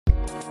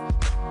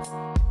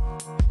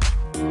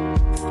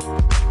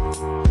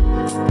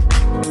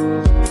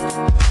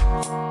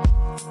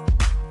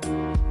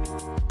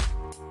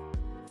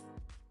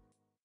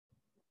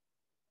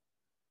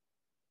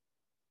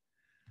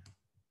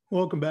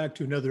Welcome back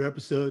to another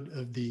episode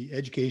of the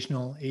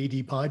Educational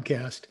AD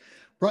Podcast,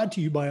 brought to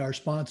you by our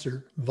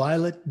sponsor,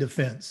 Violet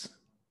Defense.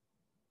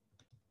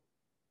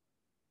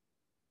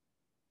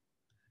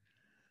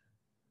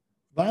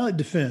 Violet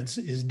Defense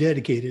is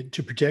dedicated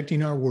to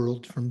protecting our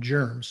world from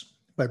germs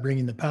by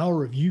bringing the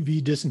power of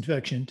UV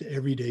disinfection to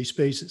everyday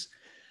spaces.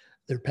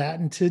 Their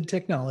patented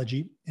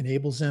technology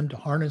enables them to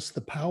harness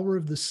the power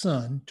of the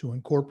sun to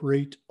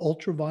incorporate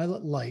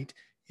ultraviolet light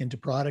into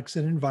products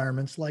and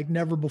environments like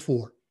never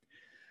before.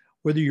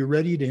 Whether you're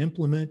ready to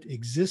implement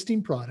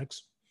existing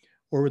products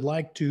or would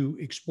like to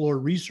explore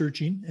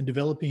researching and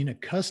developing a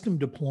custom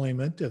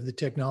deployment of the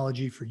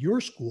technology for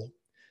your school,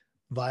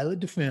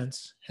 Violet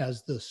Defense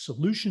has the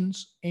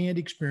solutions and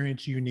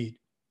experience you need.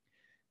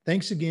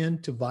 Thanks again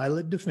to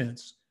Violet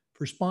Defense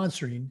for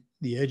sponsoring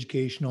the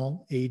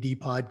Educational AD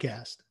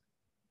Podcast.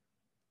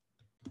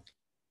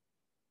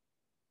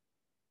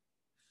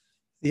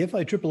 The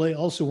FIAAA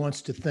also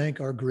wants to thank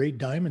our great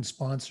diamond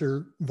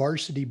sponsor,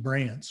 Varsity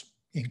Brands,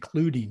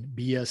 including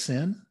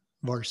BSN,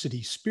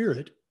 Varsity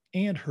Spirit,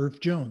 and Herff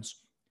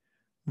Jones.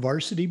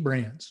 Varsity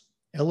Brands,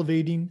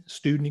 elevating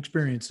student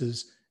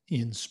experiences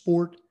in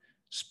sport,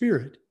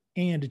 spirit,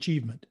 and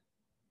achievement.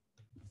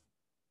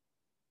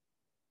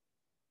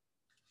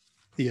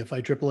 The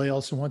FIAAA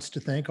also wants to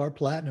thank our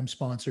platinum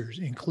sponsors,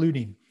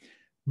 including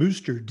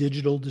Booster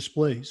Digital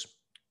Displays,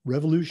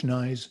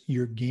 revolutionize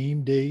your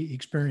game day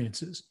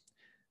experiences.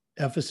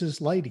 Ephesus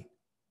Lighting,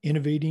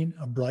 innovating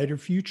a brighter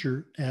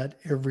future at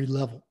every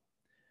level.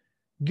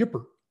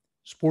 Gipper,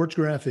 sports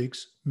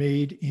graphics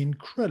made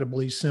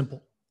incredibly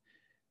simple.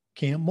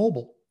 Camp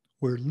Mobile,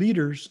 where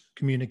leaders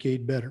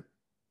communicate better.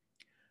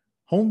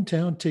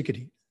 Hometown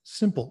Ticketing,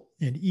 simple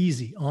and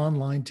easy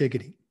online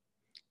ticketing.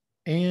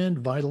 And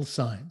Vital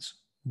Signs,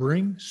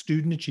 bring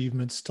student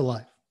achievements to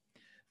life.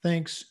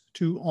 Thanks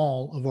to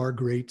all of our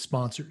great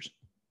sponsors.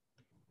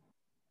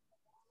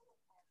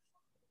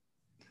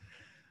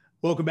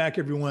 Welcome back,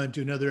 everyone,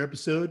 to another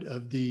episode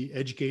of the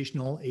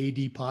Educational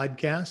AD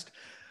Podcast.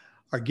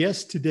 Our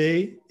guest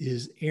today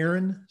is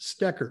Aaron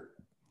Stecker.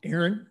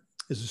 Aaron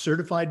is a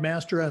certified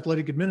master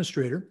athletic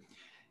administrator,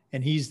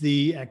 and he's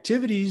the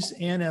activities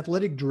and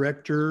athletic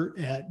director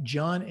at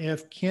John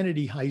F.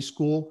 Kennedy High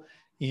School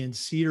in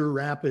Cedar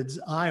Rapids,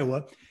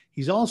 Iowa.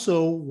 He's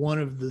also one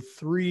of the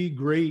three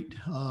great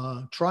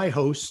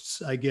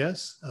tri-hosts, I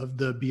guess, of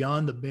the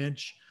Beyond the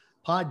Bench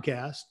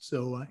podcast.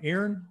 So,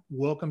 Aaron,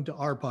 welcome to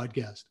our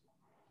podcast.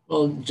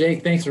 Well,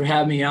 Jake, thanks for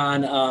having me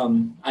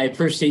on. I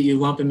appreciate you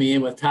lumping me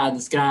in with Todd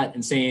and Scott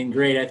and saying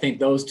great. I think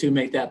those two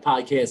make that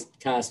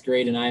podcast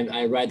great, and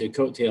I ride their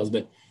coattails.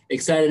 But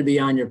excited to be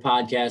on your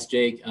podcast,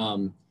 Jake.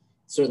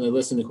 Certainly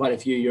listened to quite a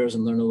few of yours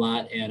and learned a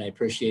lot, and I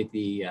appreciate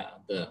the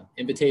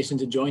invitation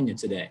to join you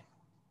today.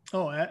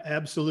 Oh,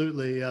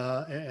 absolutely.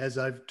 As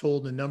I've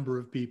told a number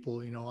of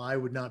people, I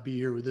would not be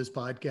here with this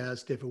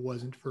podcast if it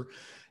wasn't for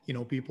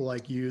people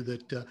like you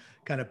that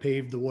kind of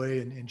paved the way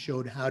and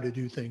showed how to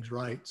do things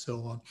right.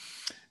 So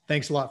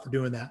thanks a lot for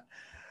doing that.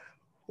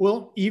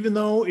 Well, even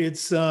though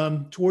it's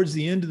towards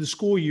the end of the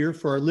school year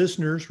for our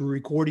listeners, we're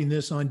recording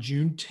this on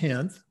June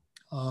 10th.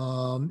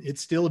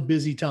 It's still a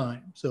busy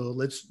time. So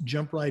let's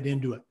jump right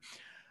into it.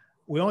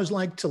 We always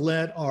like to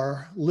let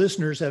our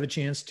listeners have a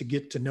chance to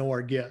get to know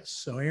our guests.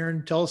 So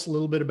Aaron, tell us a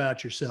little bit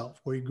about yourself,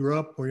 where you grew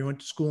up, where you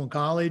went to school and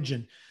college,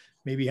 and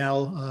maybe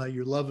how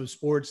your love of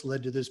sports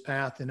led to this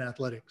path in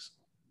athletics.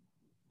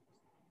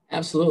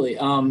 Absolutely.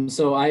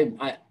 So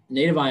I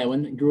native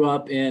Iowan, grew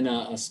up in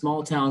a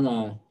small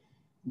town.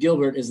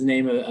 Gilbert is the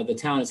name of the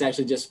town. It's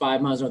actually just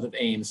 5 miles north of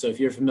Ames. So if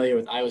you're familiar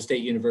with Iowa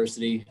State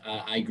University,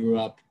 I grew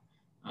up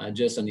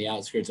just on the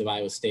outskirts of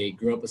Iowa State.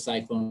 Grew up a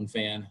Cyclone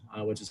fan,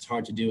 which is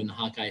hard to do in the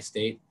Hawkeye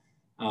State.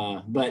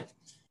 But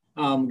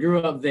grew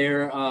up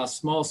there,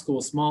 small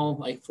school,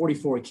 like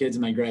 44 kids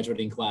in my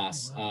graduating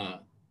class.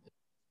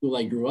 School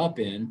I grew up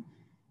in,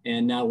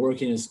 and now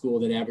working in a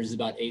school that averages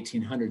about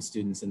 1,800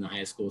 students in the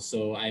high school.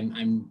 So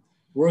I'm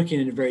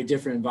working in a very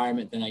different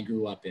environment than I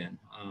grew up in,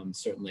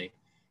 certainly.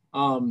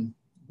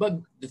 But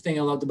the thing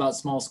I loved about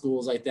small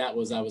schools like that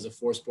was I was a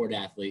 4-sport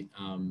athlete,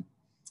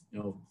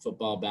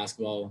 football,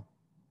 basketball,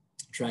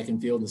 track and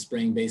field in the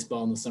spring,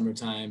 baseball in the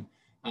summertime.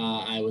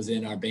 I was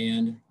in our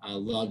band,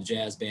 loved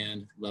jazz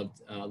band,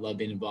 loved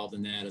being involved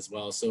in that as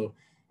well. So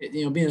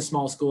being a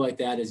small school like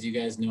that, as you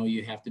guys know,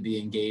 you have to be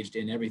engaged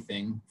in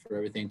everything for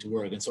everything to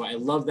work. And so I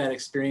love that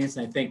experience.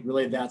 And I think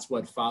really that's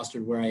what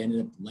fostered where I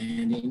ended up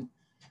landing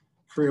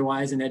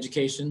career-wise in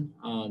education,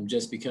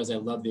 just because I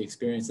loved the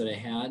experience that I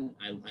had.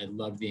 I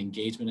loved the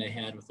engagement I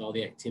had with all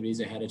the activities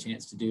I had a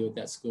chance to do at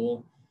that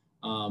school.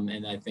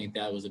 And I think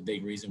that was a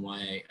big reason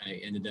why I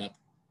ended up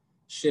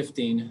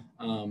shifting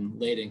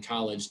late in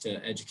college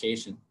to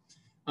education.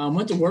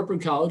 Went to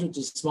Wartburg College, which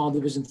is a small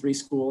Division III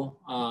school,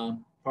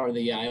 part of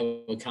the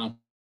Iowa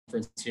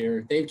Conference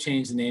here. They've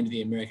changed the name to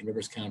the American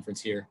Rivers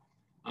Conference here.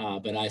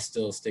 but I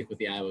still stick with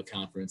the Iowa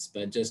Conference.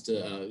 But just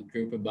a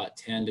group of about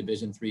 10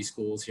 Division III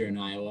schools here in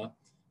Iowa.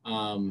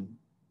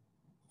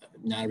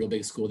 Not a real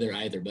big school there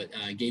either, but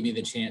gave me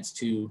the chance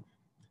to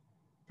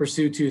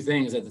pursue two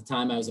things. At the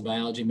time, I was a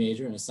biology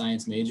major and a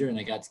science major, and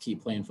I got to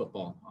keep playing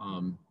football.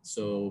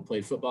 So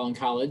played football in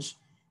college.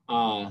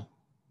 The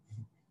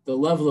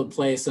level of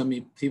play, some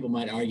people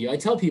might argue. I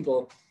tell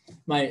people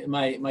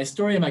my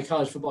story in my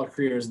college football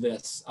career is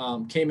this.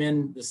 Came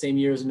in the same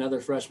year as another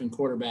freshman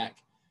quarterback,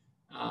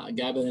 a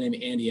guy by the name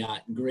of Andy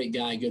Ott, great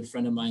guy, good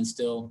friend of mine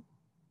still.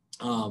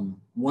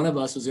 One of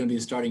us was going to be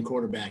the starting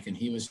quarterback, and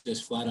he was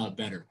just flat out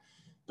better.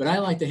 But I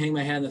like to hang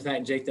my hat on the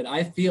fact, Jake, that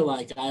I feel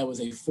like I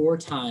was a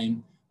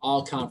 4-time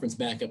all-conference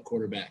backup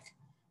quarterback.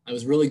 I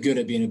was really good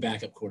at being a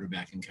backup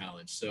quarterback in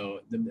college.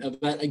 So,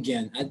 but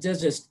again, I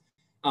just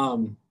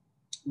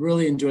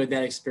really enjoyed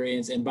that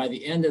experience. And by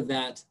the end of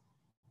that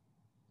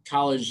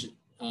college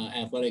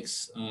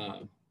athletics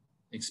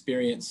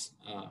experience,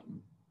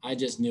 I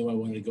just knew I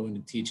wanted to go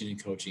into teaching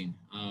and coaching.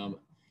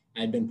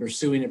 I'd been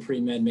pursuing a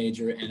pre-med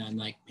major, and I'm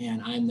like,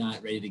 man, I'm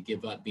not ready to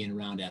give up being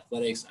around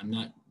athletics. I'm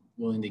not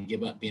willing to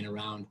give up being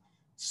around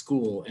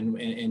school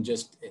and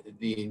just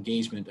the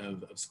engagement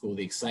of school,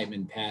 the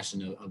excitement,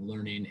 passion of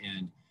learning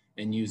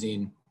and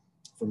using,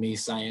 for me,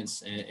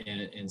 science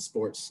and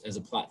sports as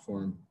a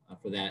platform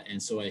for that.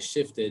 And so I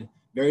shifted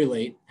very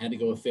late, had to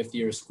go a 5th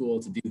year of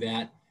school to do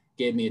that.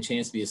 Gave me a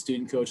chance to be a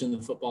student coach on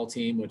the football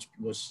team, which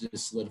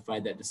just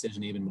solidified that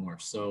decision even more.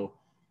 So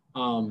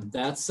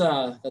that's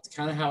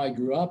kind of how I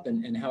grew up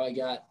and how I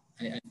got,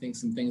 I think,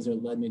 some things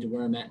that led me to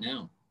where I'm at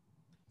now.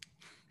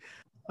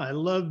 I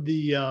love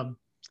the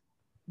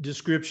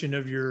description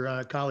of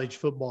your college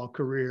football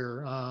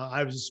career.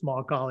 I was a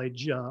small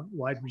college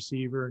wide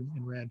receiver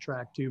and ran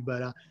track too,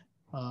 but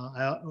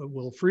I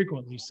will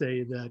frequently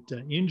say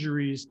that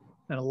injuries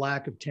and a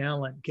lack of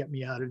talent kept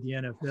me out of the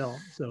NFL.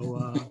 So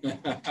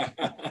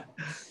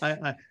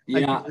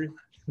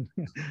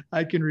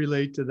I can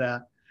relate to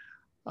that.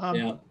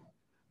 Yeah.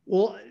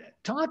 Well,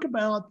 talk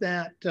about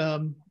that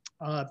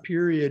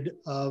period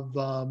of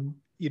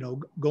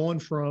going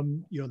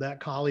from that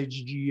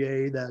college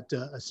GA, that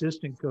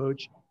assistant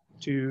coach,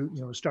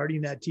 to starting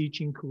that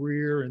teaching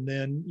career, and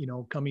then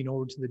coming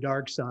over to the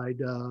dark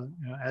side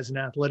as an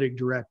athletic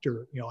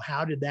director.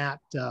 How did that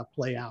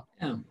play out?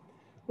 Yeah.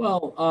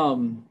 Well,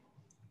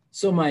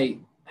 so I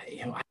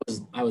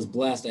was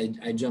blessed.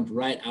 I jumped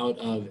right out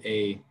of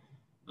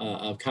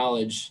of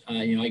college.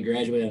 I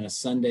graduated on a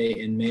Sunday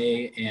in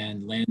May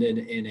and landed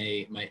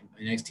in my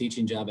next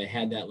teaching job. I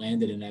had that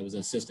landed, and I was an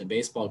assistant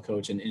baseball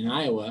coach in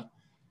Iowa.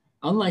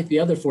 Unlike the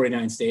other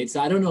 49 states,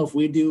 I don't know if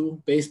we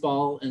do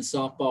baseball and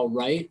softball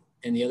right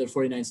and the other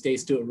 49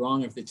 states do it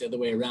wrong, if it's the other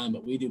way around,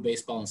 but we do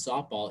baseball and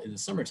softball in the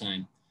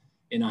summertime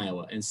in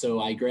Iowa. And so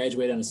I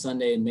graduated on a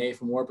Sunday in May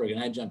from Wartburg,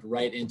 and I jumped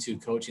right into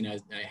coaching. I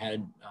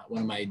had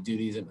one of my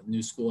duties at the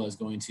new school I was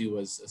going to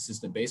was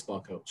assistant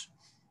baseball coach.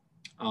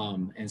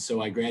 And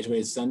so I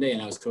graduated Sunday,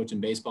 and I was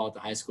coaching baseball at the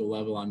high school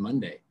level on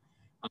Monday,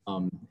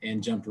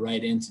 and jumped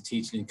right into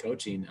teaching and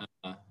coaching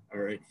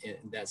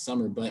that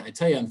summer. But I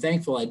tell you, I'm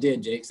thankful I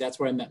did, Jake, 'cause that's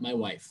where I met my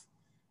wife.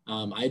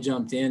 I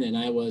jumped in, and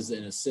I was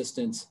an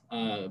assistant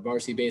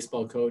varsity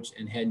baseball coach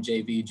and head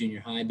JV junior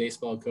high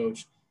baseball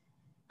coach.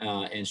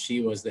 And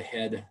she was the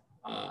head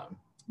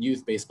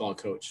youth baseball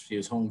coach. She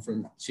had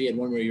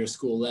 1 more year of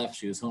school left.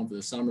 She was home for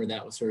the summer.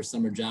 That was her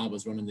summer job,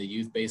 was running the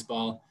youth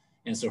baseball.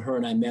 And so her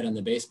and I met on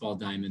the baseball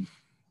diamond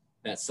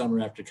that summer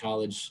after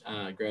college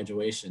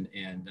graduation.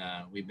 And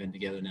we've been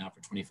together now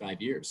for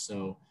 25 years.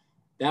 So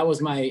that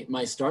was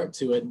my start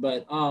to it.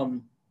 But, I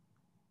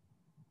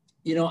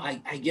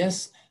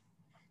guess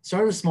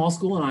started a small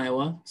school in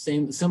Iowa,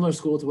 similar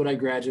school to what I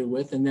graduated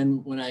with. And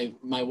then when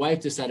my wife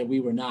decided we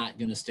were not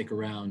going to stick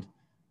around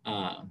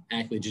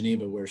Ackley,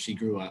 Geneva, where she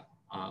grew up.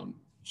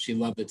 She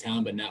loved the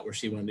town, but not where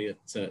she wanted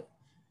to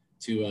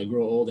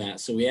grow old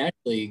at. So we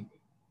actually,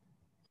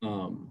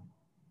 on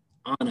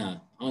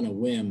a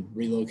whim,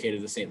 relocated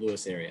to the St.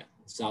 Louis area,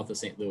 south of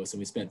St. Louis. And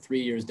we spent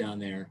 3 years down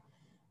there,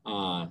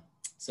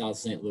 south of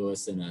St.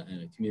 Louis, in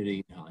a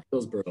community,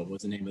 Hillsboro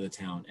was the name of the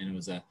town. And it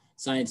was a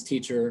science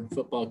teacher,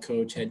 football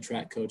coach, head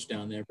track coach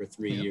down there for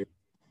 3 years.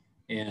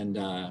 And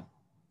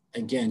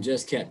again,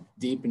 just kept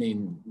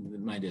deepening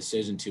my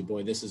decision to,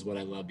 boy, this is what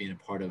I love being a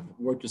part of.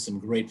 Worked with some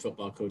great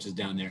football coaches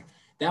down there.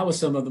 That was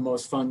some of the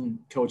most fun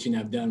coaching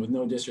I've done, with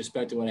no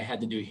disrespect to what I had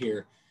to do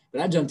here.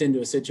 But I jumped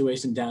into a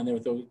situation down there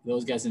with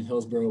those guys in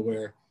Hillsboro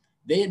where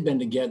they had been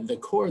together, the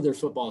core of their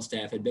football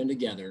staff had been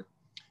together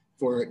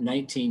for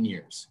 19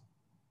 years.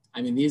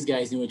 I mean, these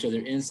guys knew each other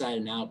inside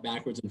and out,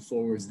 backwards and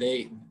forwards.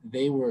 They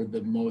were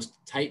the most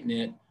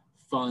tight-knit,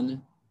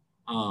 fun,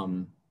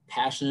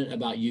 passionate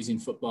about using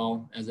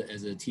football as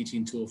a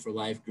teaching tool for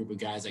life group of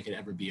guys I could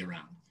ever be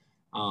around.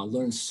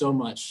 Learned so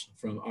much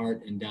from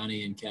Art and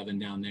Donnie and Kevin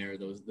down there.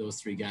 Those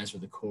three guys were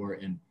the core,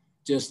 and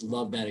just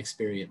loved that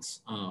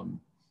experience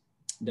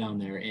down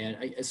there. And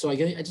I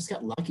just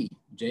got lucky,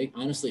 Jake,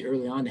 honestly,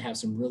 early on, to have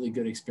some really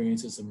good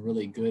experiences, some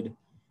really good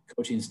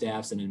coaching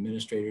staffs and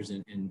administrators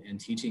and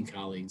teaching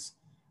colleagues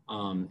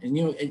And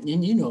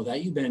you know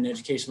that you've been in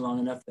education long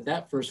enough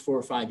that first 4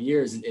 or 5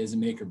 years is a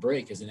make or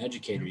break as an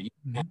educator.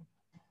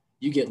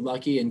 You get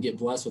lucky and get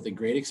blessed with a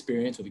great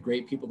experience, with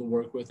great people to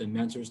work with and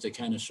mentors to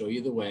kind of show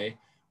you the way,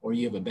 or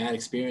you have a bad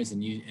experience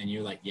and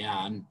you're like,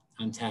 yeah,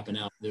 I'm tapping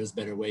out. There's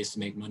better ways to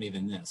make money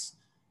than this.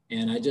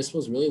 And I just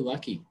was really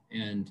lucky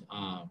and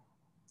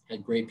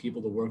had great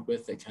people to work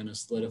with that kind of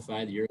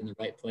solidified you're in the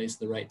right place at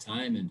the right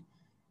time. And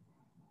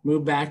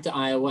moved back to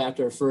Iowa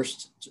after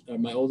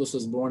my oldest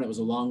was born. It was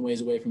a long ways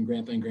away from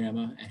Grandpa and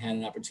Grandma, and had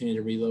an opportunity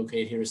to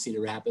relocate here to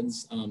Cedar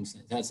Rapids.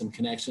 Had some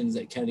connections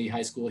at Kennedy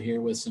High School here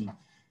with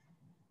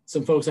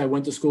some folks I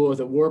went to school with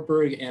at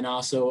Wartburg, and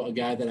also a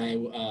guy that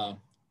I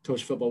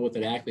coached football with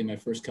at Ackley my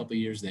first couple of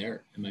years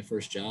there in my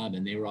first job.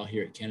 And they were all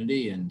here at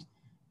Kennedy, and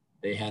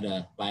they had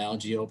a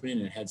biology opening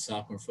and had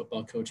sophomore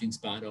football coaching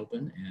spot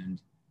open, and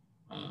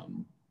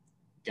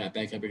got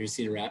back up here to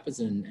Cedar Rapids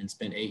and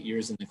spent 8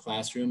 years in the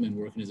classroom and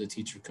working as a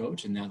teacher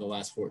coach. And now the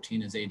last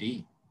 14 as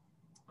AD.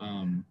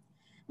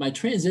 My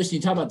transition,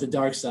 you talk about the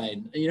dark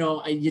side,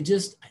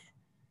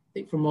 I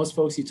think for most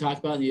folks you talk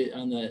about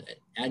on the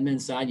admin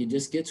side, you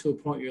just get to a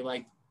point where you're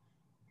like,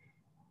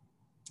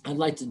 I'd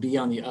like to be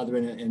on the other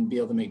end and be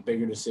able to make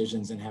bigger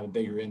decisions and have a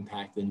bigger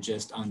impact than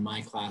just on my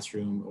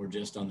classroom or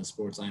just on the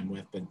sports I'm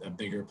with, but a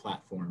bigger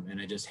platform. And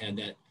I just had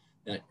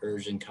that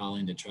urge and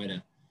calling to try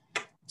to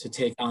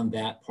take on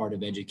that part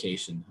of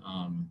education,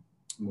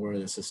 more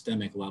at a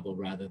systemic level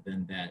rather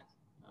than that,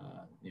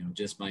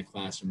 just my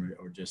classroom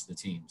or just the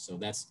team. So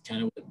that's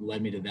kind of what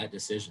led me to that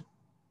decision.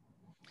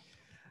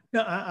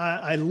 Now,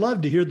 I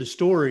love to hear the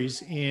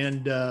stories,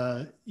 and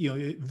a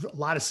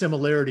lot of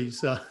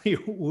similarities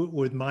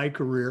with my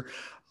career.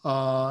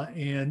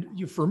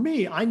 For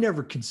me, I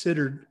never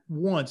considered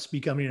once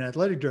becoming an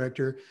athletic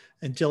director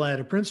until I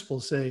had a principal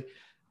say,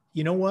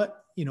 you know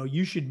what,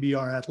 you should be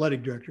our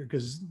athletic director,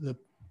 because the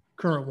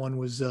current one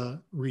was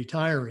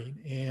retiring.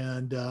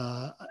 And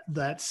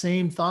that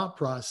same thought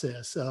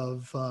process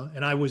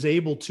and I was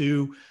able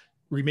to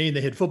remain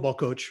the head football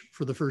coach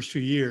for the first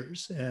few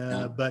years.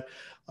 But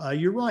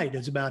you're right.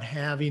 It's about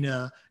having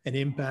an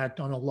impact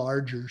on a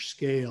larger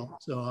scale.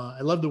 So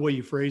I love the way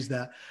you phrase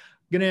that.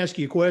 I'm going to ask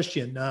you a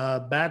question.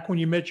 Back when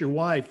you met your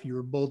wife, you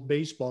were both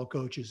baseball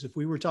coaches. If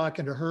we were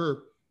talking to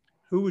her,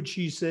 who would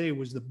she say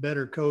was the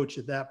better coach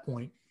at that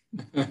point?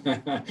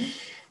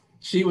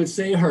 She would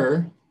say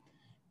her.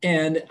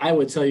 And I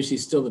would tell you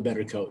she's still the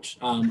better coach.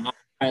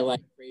 I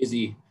like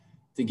crazy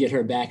to get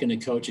her back into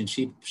coaching.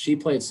 She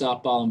played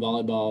softball and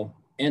volleyball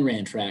and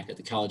ran track at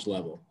the college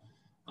level.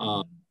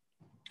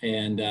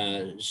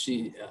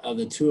 She, of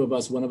the two of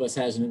us, one of us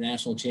has a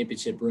national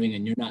championship ring,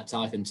 and you're not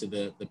talking to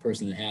the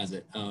person that has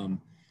it.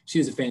 She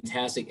was a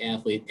fantastic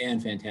athlete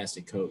and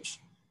fantastic coach.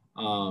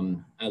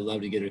 I'd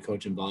love to get her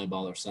coaching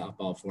volleyball or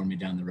softball for me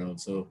down the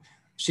road. So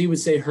she would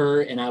say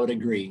her, and I would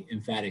agree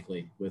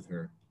emphatically with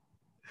her.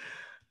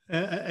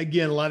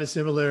 Again, a lot of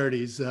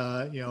similarities.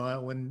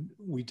 When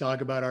we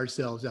talk about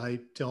ourselves, I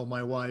tell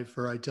my wife,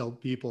 or I tell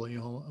people,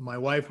 my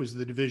wife was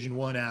the Division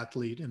I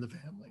athlete in the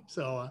family.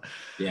 So,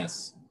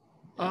 yes.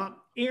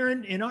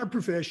 Aaron, in our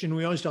profession,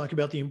 we always talk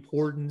about the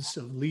importance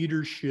of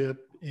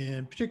leadership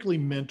and particularly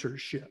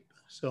mentorship.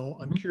 So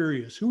I'm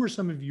curious, who are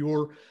some of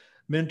your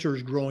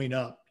mentors growing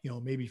up?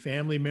 Maybe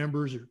family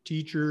members or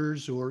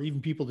teachers, or even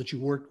people that you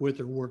worked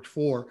with or worked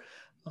for.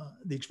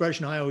 The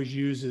expression I always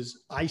use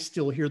is, I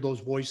still hear those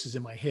voices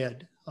in my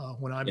head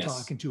when I'm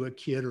talking to a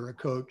kid or a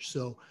coach.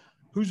 So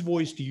whose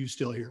voice do you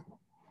still hear?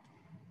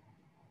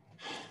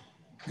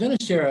 I'm going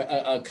to share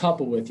a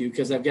couple with you,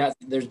 because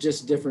there's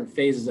just different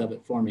phases of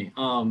it for me.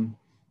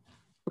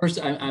 First,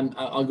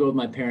 I'll go with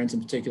my parents,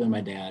 in particular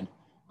my dad.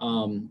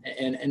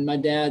 And my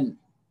dad,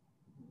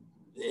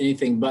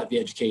 anything but the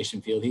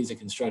education field. He's a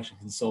construction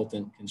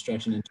consultant,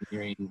 construction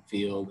engineering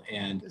field.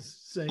 And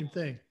same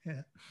thing.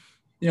 Yeah.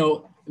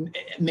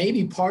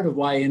 Maybe part of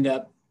why I end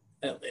up,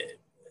 at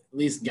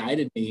least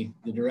guided me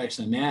the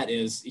direction I'm at,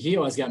 is he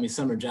always got me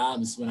summer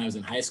jobs when I was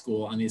in high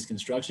school on these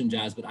construction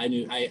jobs, but I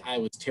knew I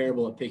was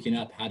terrible at picking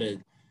up how to,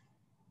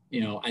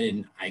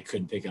 I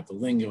couldn't pick up the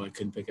lingo. I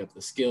couldn't pick up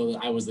the skill.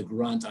 I was the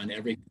grunt on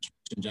every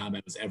construction job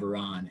I was ever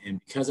on.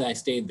 And because I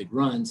stayed the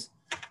grunt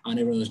on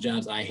every one of those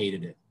jobs, I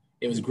hated it.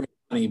 It was great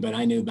money, but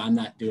I knew I'm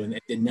not doing it.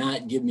 It did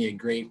not give me a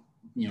great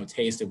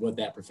taste of what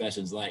that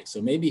profession's like.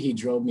 So maybe he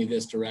drove me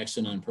this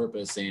direction on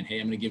purpose, saying, hey,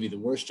 I'm going to give you the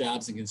worst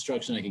jobs in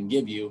construction I can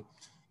give you,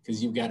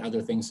 because you've got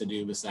other things to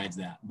do besides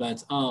that.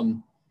 But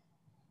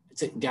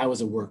guy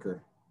was a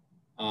worker,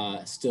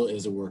 still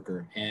is a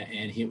worker.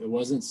 And it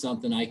wasn't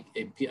something I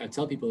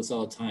tell people this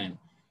all the time.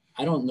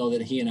 I don't know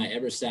that he and I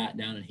ever sat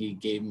down and he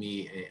gave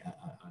me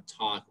a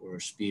talk or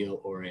a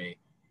spiel or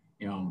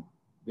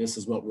this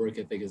is what work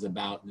ethic is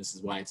about, and this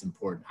is why it's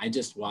important. I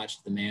just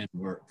watched the man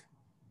work.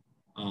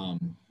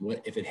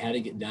 If it had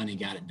to get done, he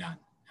got it done,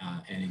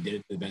 and he did it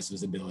to the best of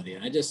his ability.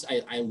 And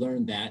I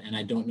learned that, and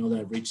I don't know that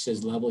I've reached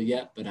his level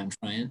yet, but I'm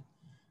trying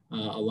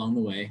along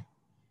the way.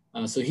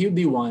 So he would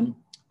be one.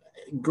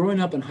 Growing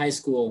up in high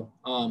school,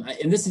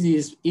 and this is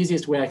the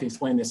easiest way I can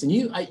explain this. And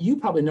you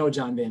probably know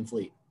John Van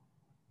Fleet.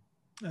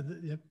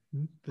 Yep.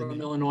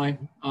 from Illinois.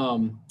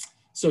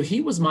 So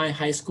he was my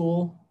high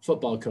school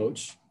football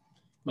coach,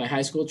 my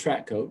high school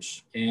track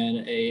coach,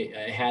 and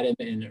I had him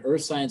in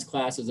earth science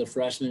class as a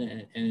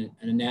freshman and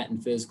a nat and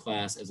phys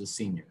class as a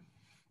senior.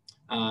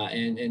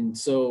 And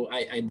so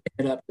I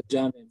ended up,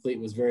 John Van Fleet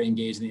was very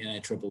engaged in the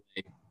NIAAA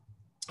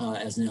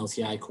as an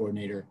LTI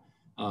coordinator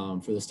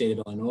for the state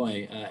of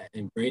Illinois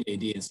and grade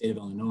AD in the state of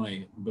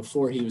Illinois.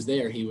 Before he was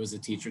there, he was a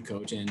teacher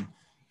coach in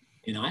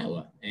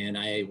Iowa. And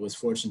I was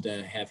fortunate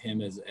to have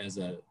him as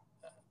a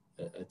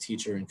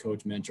teacher and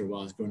coach mentor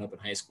while I was growing up in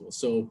high school.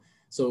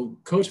 So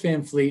Coach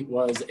Van Fleet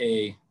was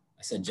I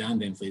said John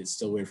Van Fleet, it's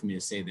still weird for me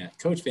to say that.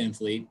 Coach Van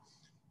Fleet,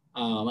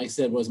 like I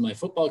said, was my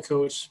football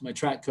coach, my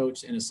track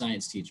coach, and a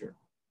science teacher.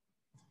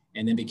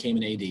 And then became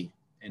an AD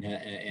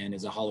and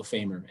is a Hall of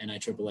Famer,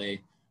 NIAAA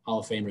Hall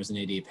of Famer as an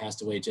AD.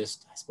 Passed away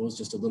just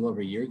a little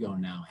over a year ago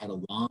now. Had a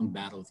long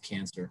battle with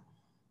cancer,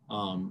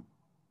 and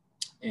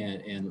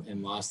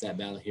lost that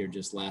battle here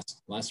just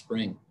last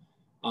spring.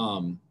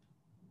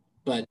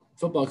 But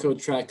football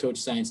coach, track coach,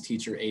 science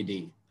teacher,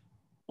 AD.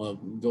 Well,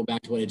 go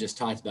back to what I just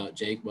talked about,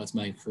 Jake. What's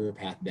my career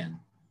path been?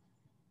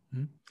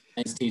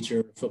 Science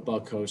teacher, football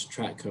coach,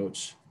 track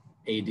coach,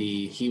 AD.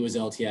 He was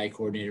LTI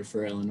coordinator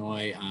for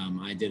Illinois.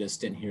 I did a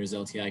stint here as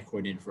LTI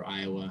coordinator for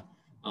Iowa.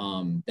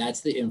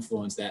 That's the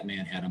influence that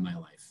man had on my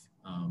life.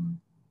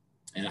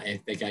 And I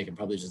think I can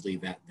probably just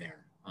leave that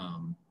there.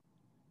 And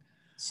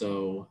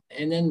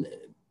then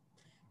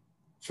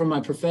from my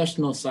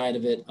professional side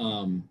of it,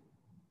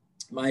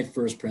 my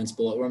first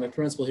principal, or my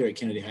principal here at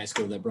Kennedy High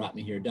School that brought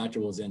me here, Dr.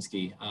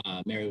 Wilczynski,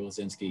 Mary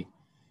Wilczynski.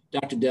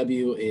 Dr.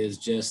 W is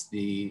just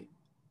the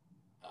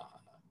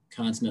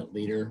consummate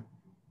leader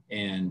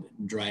and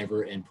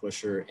driver and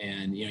pusher.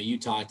 And, you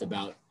talked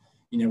about,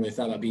 you never really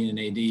thought about being an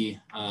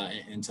AD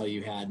until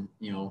you had,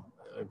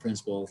 a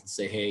principal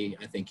say, hey,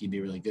 I think you'd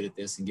be really good at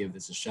this and give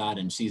this a shot.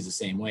 And she's the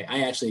same way.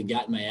 I actually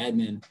got my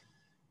admin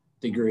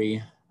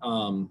degree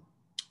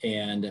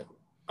and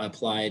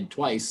applied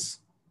twice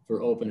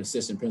for open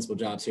assistant principal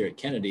jobs here at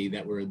Kennedy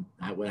that were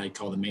what I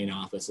call the main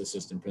office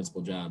assistant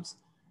principal jobs.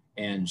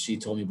 And she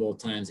told me both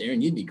times,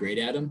 Aaron, you'd be great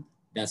at them.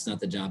 That's not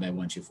the job I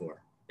want you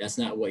for. That's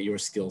not what your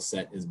skill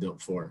set is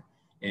built for.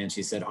 And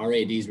she said, our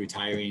AD is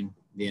retiring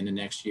the end of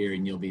next year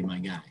and you'll be my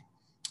guy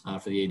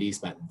for the AD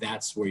spot.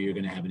 That's where you're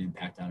going to have an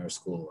impact on our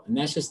school. And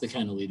that's just the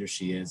kind of leader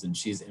she is. And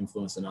she's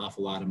influenced an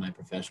awful lot of my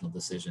professional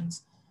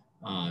decisions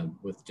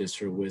with just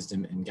her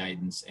wisdom and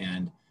guidance.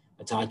 And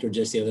I talked to her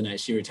just the other night.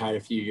 She retired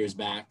a few years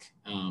back,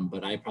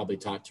 but I probably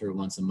talk to her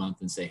once a month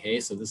and say, hey,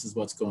 so this is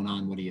what's going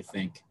on. What do you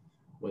think?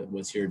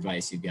 What's your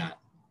advice you got?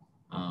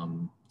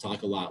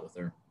 Talk a lot with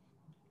her.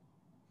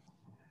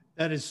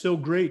 That is so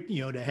great,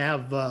 to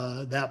have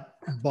that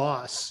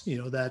boss,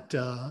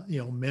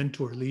 that,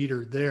 mentor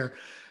leader there.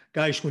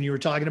 Gosh, when you were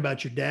talking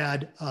about your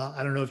dad,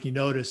 I don't know if you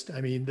noticed,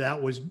 I mean,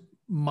 that was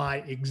my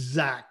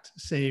exact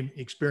same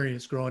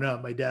experience growing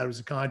up. My dad was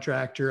a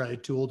contractor. I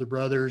had two older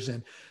brothers,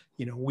 and,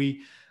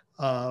 we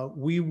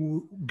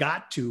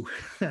got to,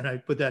 and I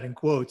put that in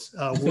quotes,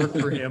 work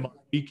for him on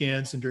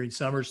weekends and during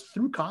summers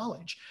through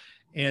college.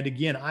 And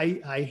again,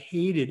 I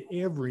hated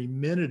every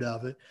minute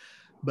of it.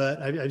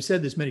 But I've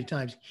said this many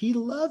times, he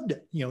loved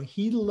it.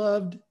 He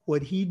loved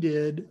what he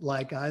did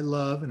like I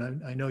love.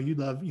 And I know you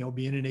love,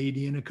 being an AD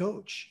and a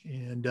coach.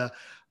 And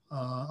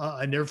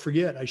I never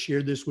forget, I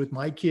shared this with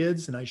my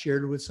kids and I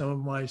shared it with some of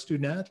my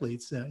student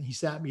athletes. He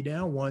sat me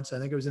down once, I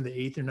think I was in the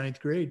 8th or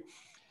 9th grade.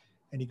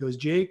 And he goes,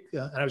 Jake,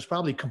 and I was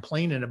probably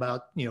complaining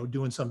about,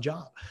 doing some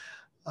job.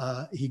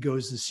 He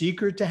goes, the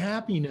secret to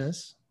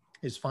happiness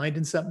is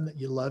finding something that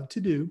you love to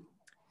do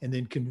and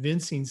then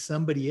convincing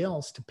somebody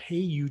else to pay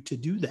you to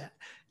do that.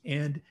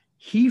 And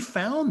he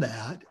found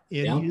that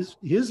in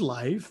his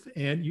life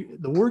and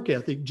the work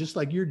ethic, just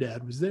like your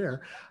dad was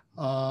there.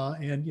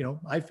 And,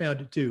 I found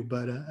it too.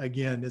 But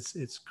again,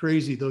 it's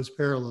crazy, those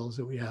parallels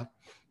that we have.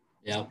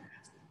 Yeah.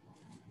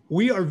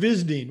 We are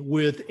visiting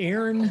with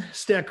Aaron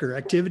Stecker,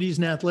 Activities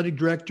and Athletic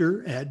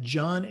Director at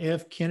John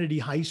F. Kennedy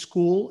High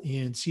School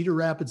in Cedar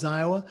Rapids,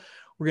 Iowa.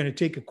 We're going to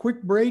take a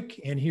quick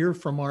break and hear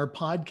from our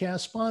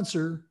podcast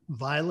sponsor,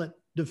 Violet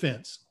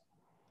Defense.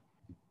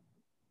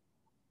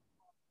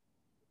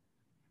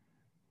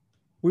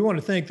 We want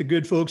to thank the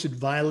good folks at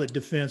Violet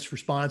Defense for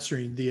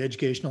sponsoring the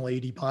Educational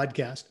AD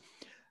podcast.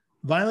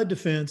 Violet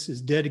Defense is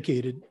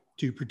dedicated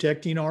to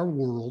protecting our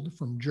world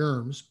from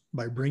germs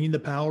by bringing the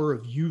power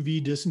of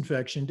UV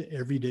disinfection to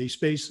everyday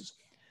spaces.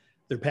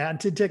 Their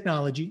patented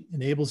technology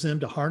enables them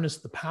to harness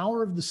the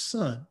power of the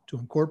sun to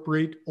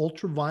incorporate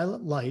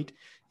ultraviolet light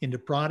into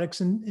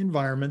products and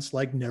environments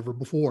like never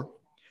before.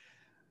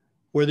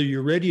 Whether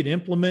you're ready to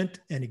implement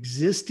an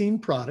existing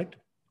product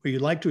or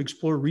you'd like to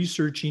explore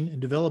researching and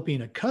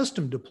developing a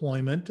custom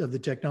deployment of the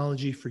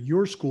technology for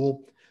your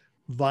school,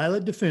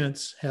 Violet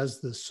Defense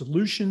has the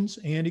solutions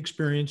and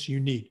experience you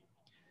need.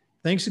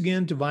 Thanks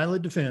again to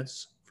Violet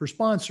Defense for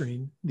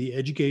sponsoring the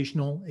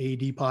Educational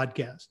AD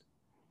podcast.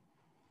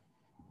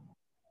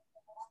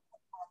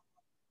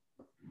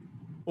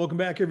 Welcome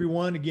back,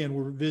 everyone. Again,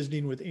 we're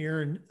visiting with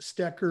Aaron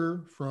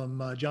Stecker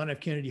from John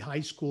F. Kennedy High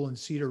School in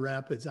Cedar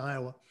Rapids,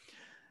 Iowa.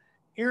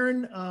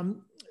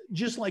 Aaron,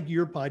 just like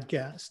your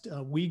podcast,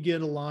 we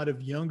get a lot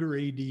of younger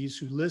ADs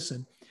who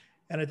listen.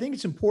 And I think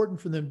it's important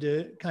for them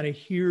to kind of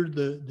hear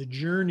the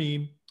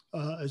journey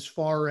as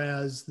far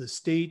as the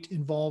state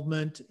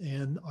involvement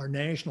and our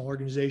national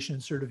organization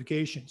and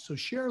certification. So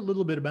share a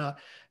little bit about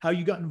how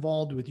you got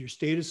involved with your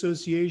state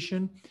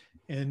association,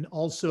 and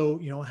also,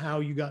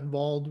 how you got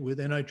involved with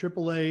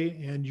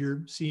NIAAA and your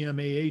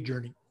CMAA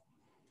journey.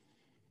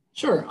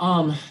 Sure.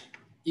 I'm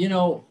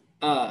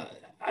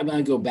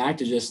going to go back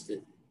to just,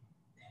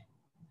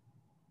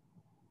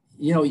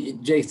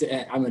 Jake,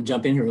 I'm going to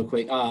jump in here real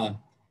quick.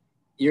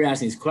 You're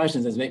asking these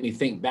questions that make me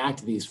think back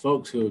to these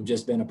folks who have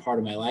just been a part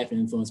of my life and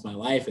influenced my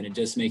life. And it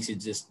just makes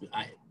it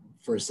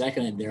for a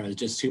second there, I was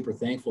just super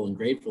thankful and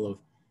grateful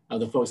of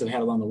the folks I've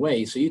had along the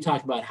way. So you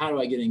talked about, how do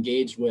I get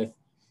engaged with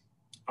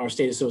our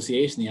state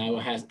association, the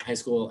Iowa High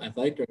School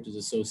Athletic Directors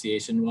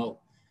Association?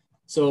 Well,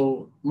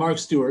 so Mark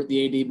Stewart,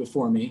 the AD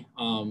before me,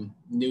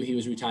 knew he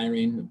was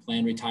retiring,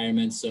 planned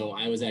retirement. So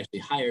I was actually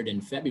hired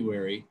in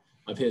February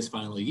of his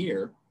final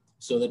year,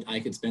 so that I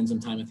could spend some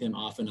time with him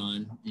off and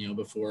on,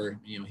 before,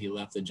 he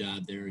left the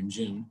job there in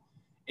June.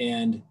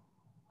 And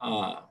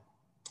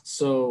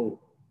so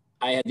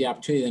I had the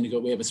opportunity then to go,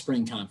 we have a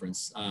spring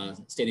conference,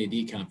 state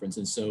AD conference.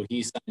 And so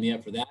he signed me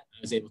up for that.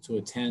 I was able to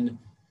attend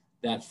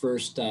that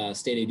first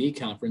state AD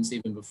conference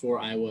even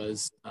before I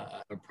was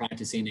a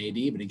practicing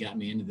AD, but he got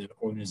me into the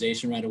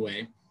organization right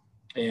away.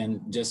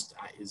 And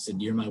I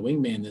said, you're my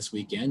wingman this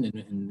weekend,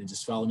 and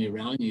just follow me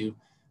around.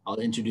 I'll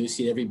introduce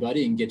you to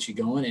everybody and get you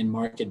going. And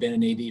Mark had been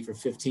an AD for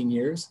 15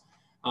 years,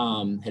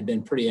 had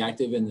been pretty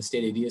active in the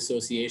State AD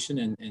Association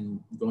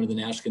and going to the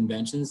national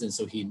conventions. And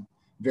so he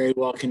very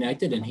well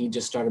connected, and he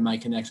just started my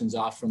connections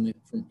off from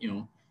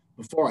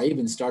before I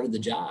even started the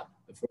job,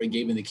 before he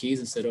gave me the keys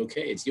and said,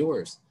 okay, it's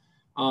yours.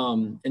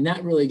 And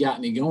that really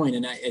got me going.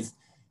 And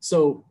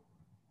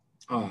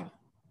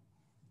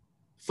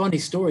funny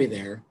story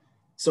there.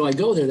 So I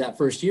go there that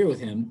first year with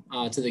him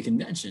to the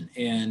convention,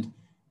 and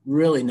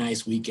really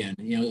nice weekend.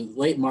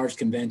 Late March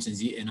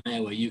conventions in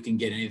Iowa, you can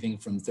get anything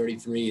from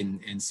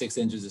 33 and 6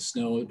 inches of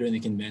snow during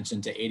the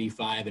convention to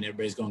 85, and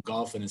everybody's going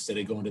golfing instead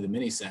of going to the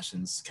mini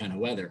sessions kind of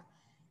weather.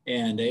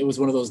 And it was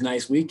one of those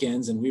nice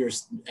weekends, and we were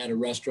at a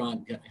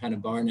restaurant kind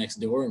of bar next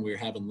door, and we were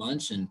having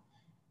lunch and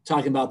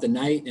talking about the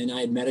night. And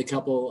I had met a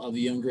couple of the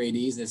younger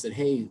ADs that said,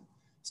 hey,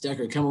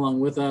 Stecker, come along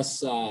with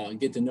us,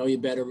 get to know you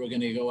better. We're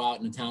going to go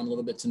out in town a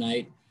little bit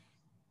tonight.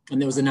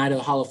 And there was a night of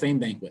the Hall of Fame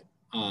banquet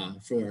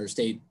for our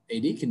state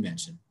AD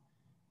convention.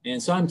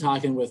 And so I'm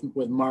talking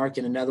with Mark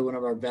and another one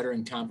of our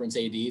veteran conference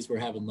ADs. We're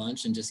having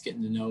lunch and just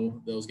getting to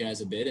know those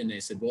guys a bit. And they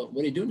said, well,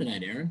 what are you doing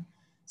tonight, Aaron?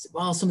 I said,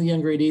 well, some of the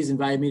younger ADs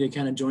invited me to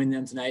kind of join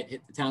them tonight,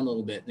 hit the town a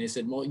little bit. And they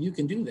said, well, you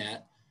can do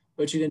that,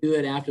 but you can do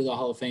that after the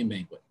Hall of Fame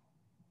banquet.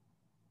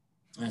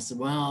 And I said,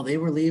 well, they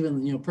were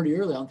leaving, pretty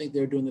early. I don't think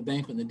they were doing the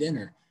banquet and the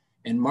dinner.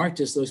 And Mark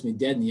just looks me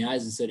dead in the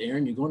eyes and said,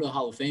 Aaron, you're going to the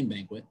Hall of Fame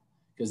banquet,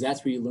 because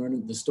that's where you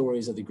learn the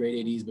stories of the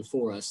great ADs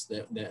before us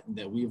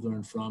that we've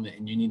learned from it.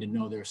 And you need to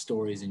know their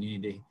stories, and you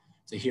need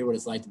to hear what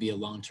it's like to be a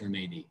long-term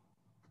AD.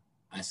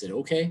 I said,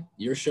 okay,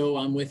 your show,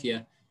 I'm with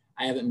you.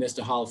 I haven't missed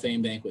a Hall of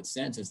Fame banquet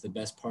since. It's the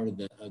best part of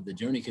the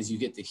journey, because you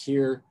get to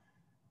hear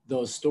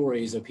those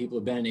stories of people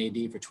who've been an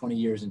AD for 20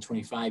 years and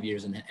 25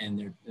 years and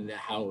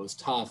how it was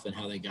tough and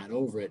how they got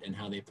over it and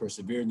how they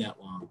persevered that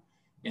long.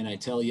 And I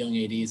tell young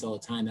ADs all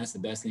the time, that's the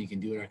best thing you can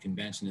do at our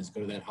convention, is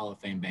go to that Hall of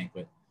Fame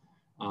banquet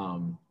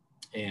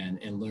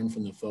and learn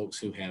from the folks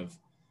who have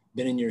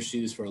been in your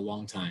shoes for a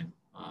long time,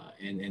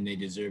 and they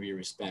deserve your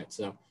respect.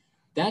 So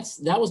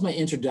that was my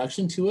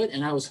introduction to it,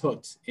 and I was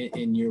hooked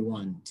in year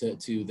one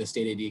to the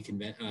State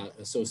AD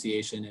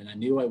Association, and I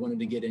knew I wanted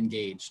to get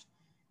engaged.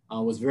 I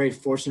was very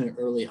fortunate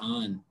early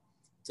on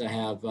to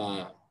have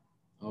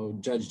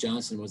Judge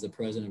Johnson was the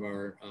president of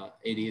our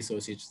AD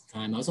Association at the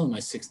time. I was only my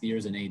 6th year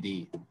as an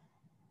AD,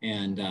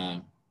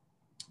 and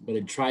but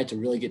I tried to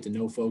really get to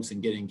know folks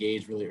and get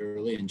engaged really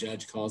early. And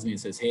Judge calls me and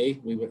says, hey,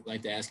 we would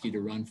like to ask you to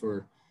run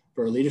for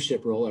a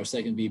leadership role, our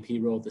second VP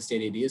role at the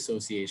State AD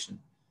Association.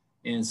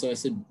 And so I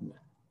said,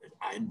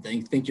 I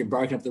think you're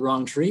barking up the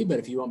wrong tree, but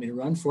if you want me to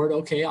run for it,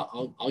 okay,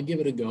 I'll give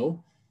it a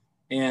go.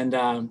 And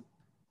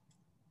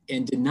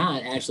did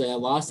not. Actually, I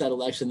lost that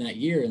election that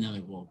year, and I'm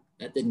like, well,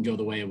 that didn't go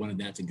the way I wanted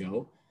that to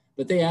go.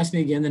 But they asked me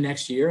again the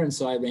next year, and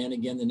so I ran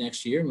again the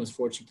next year and was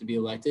fortunate to be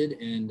elected,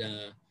 and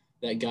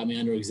that got me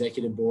under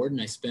executive board,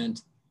 and I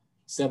spent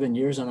 7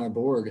 years on our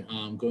board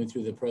going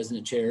through the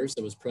president chairs.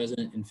 I was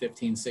president in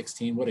 15,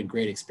 16. What a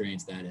great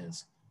experience that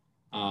is.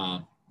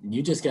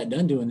 You just got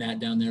done doing that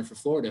down there for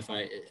Florida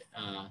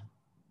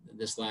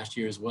this last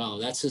year as well.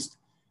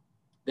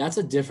 That's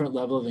a different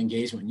level of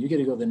engagement. You get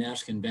to go to the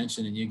national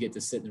convention and you get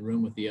to sit in the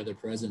room with the other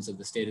presidents of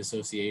the state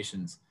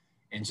associations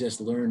and just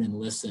learn and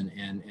listen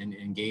and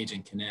engage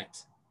and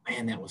connect.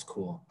 Man, that was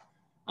cool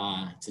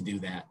to do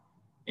that.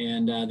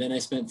 And then I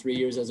spent 3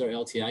 years as our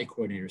LTI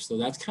coordinator. So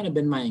that's kind of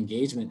been my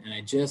engagement.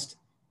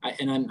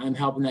 And I'm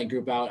helping that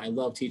group out. I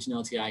love teaching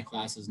LTI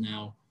classes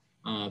now.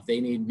 If they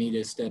need me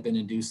to step in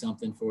and do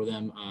something for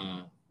them,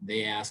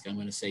 they ask, I'm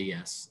going to say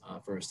yes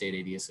for a state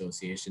AD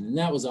association. And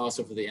that was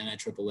also for the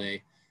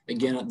NIAAA.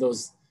 Again,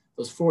 those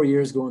 4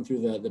 years going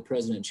through the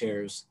president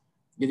chairs,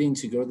 getting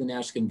to go to the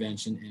national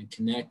convention and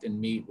connect and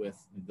meet with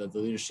the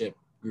leadership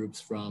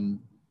groups from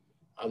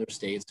other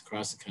states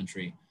across the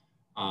country,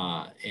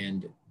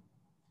 and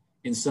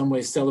in some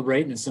ways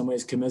celebrate and in some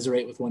ways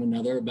commiserate with one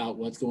another about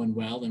what's going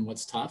well and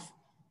what's tough.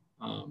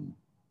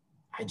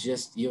 I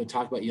just,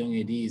 talk about young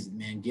ADs,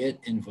 man, get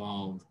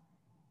involved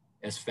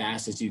as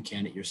fast as you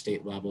can at your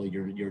state level,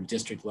 your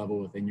district level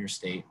within your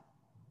state,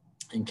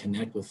 and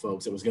connect with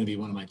folks. It was going to be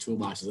one of my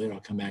toolboxes later. I'll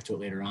come back to it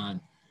later on.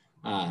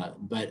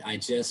 But I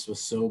just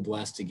was so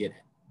blessed to get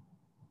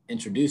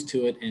introduced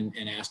to it and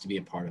asked to be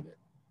a part of it.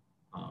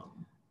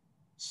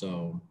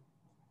 So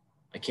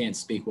I can't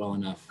speak well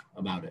enough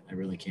about it. I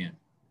really can't.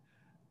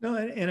 No,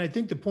 and I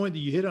think the point that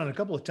you hit on a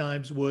couple of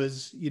times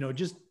was,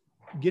 just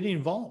getting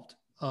involved.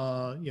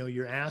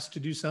 You're asked to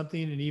do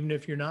something, and even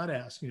if you're not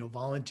asked,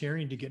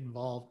 volunteering to get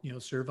involved,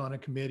 serve on a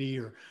committee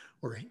or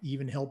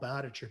even help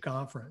out at your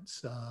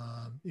conference.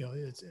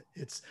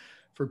 It's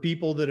for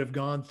people that have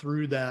gone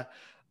through that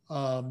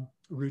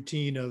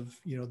routine of,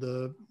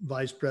 the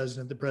vice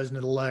president, the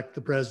president-elect,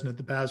 the president,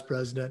 the past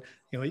president.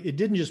 It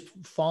didn't just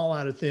fall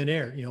out of thin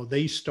air.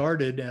 They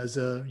started as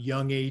a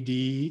young AD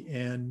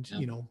and,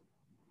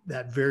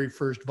 that very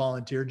first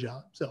volunteer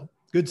job. So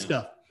good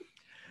stuff.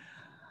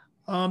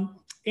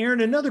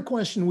 Aaron, another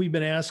question we've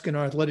been asking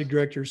our athletic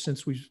directors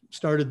since we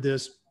started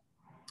this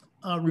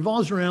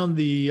revolves around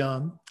the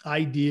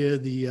idea,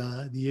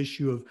 the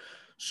issue of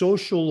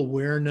social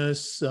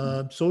awareness,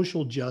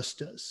 social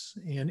justice.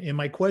 And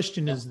my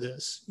question is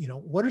this,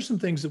 what are some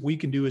things that we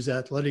can do as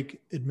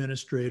athletic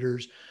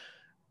administrators?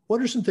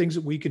 What are some things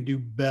that we can do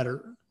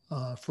better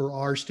for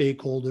our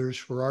stakeholders,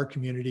 for our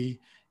community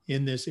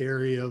in this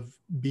area of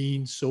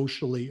being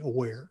socially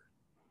aware?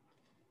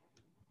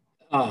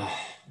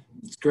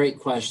 It's a great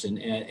question.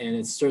 And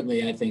it's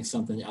certainly, I think,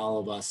 something all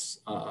of us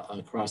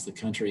across the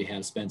country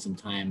have spent some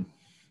time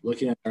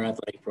looking at our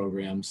athletic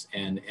programs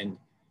and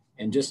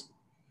just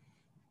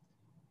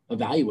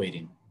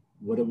evaluating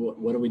what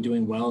are we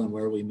doing well and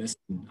where are we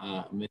missing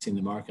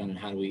the mark on, and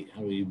how do we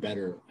do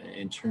better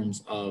in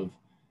terms of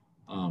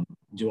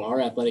do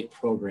our athletic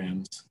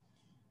programs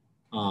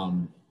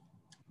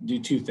do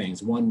two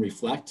things. One,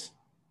 reflect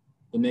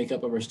the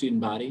makeup of our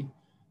student body,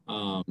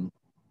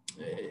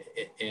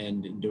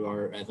 and do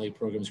our athletic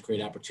programs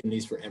create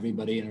opportunities for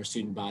everybody in our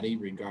student body,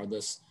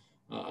 regardless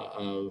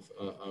of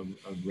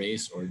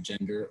race or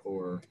gender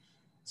or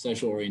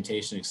sexual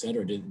orientation, et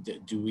cetera?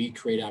 Do we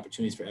create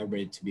opportunities for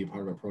everybody to be a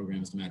part of our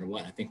programs no matter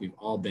what? I think we've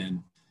all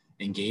been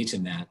engaged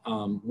in that.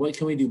 What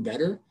can we do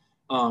better?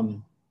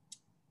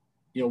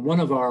 One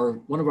of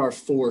our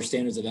 4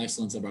 standards of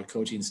excellence of our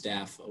coaching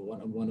staff,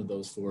 one of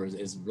those 4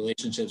 is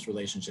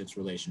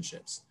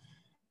relationships.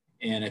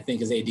 And I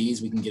think as ADs,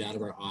 we can get out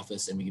of our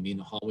office and we can be in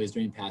the hallways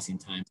during passing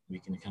time. We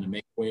can kind of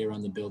make our way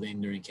around the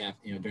building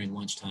during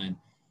lunchtime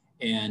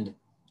and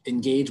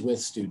engage with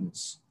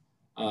students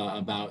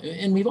about,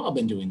 and we've all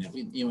been doing that.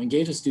 We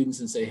engage with students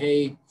and say,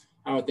 hey,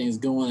 how are things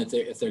going?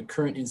 If they're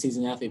current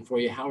in-season athlete for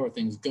you, how are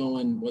things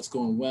going? What's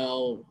going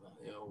well?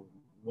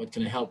 What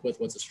can I help with?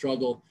 What's a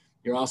struggle?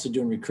 You're also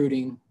doing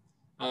recruiting,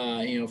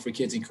 for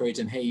kids, encourage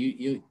them. Hey,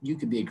 you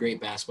could be a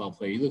great basketball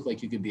player. You look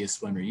like you could be a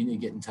swimmer. You need to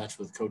get in touch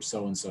with Coach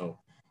so-and-so.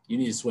 You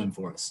need to swim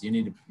for us. You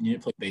need to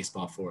play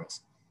baseball for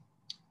us.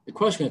 The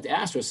question we have to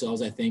ask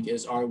ourselves, I think,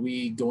 is, are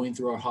we going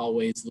through our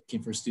hallways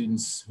looking for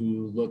students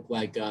who look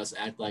like us,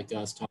 act like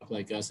us, talk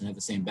like us, and have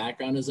the same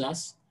background as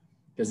us,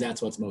 because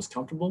that's what's most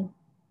comfortable?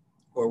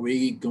 Or are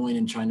we going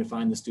and trying to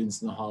find the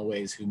students in the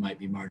hallways who might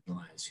be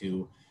marginalized,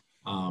 who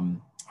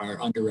are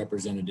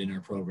underrepresented in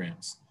our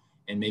programs?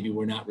 And maybe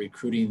we're not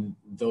recruiting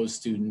those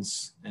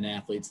students and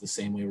athletes the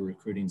same way we're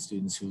recruiting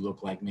students who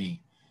look like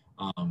me.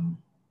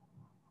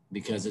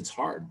 Because it's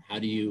hard.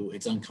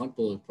 It's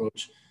uncomfortable to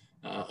approach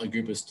a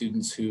group of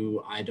students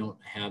who I don't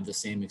have the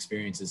same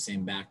experiences,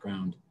 same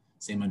background,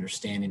 same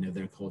understanding of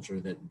their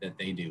culture that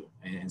they do.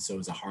 And so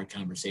it's a hard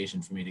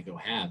conversation for me to go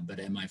have, but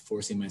am I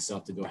forcing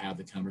myself to go have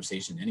the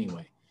conversation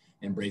anyway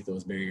and break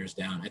those barriers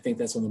down? I think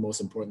that's one of the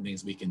most important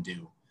things we can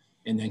do.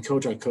 And then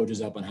coach our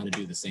coaches up on how to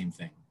do the same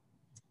thing.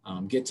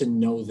 Get to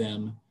know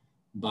them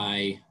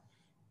by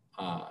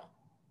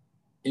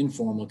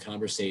informal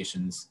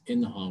conversations in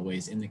the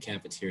hallways, in the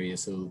cafeteria,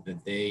 so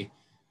that they,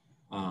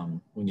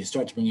 when you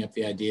start to bring up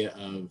the idea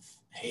of,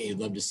 hey, I'd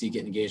love to see you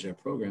get engaged in our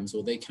programs,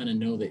 well, they kind of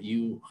know that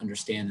you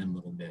understand them a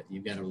little bit.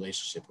 You've got a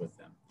relationship with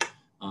them.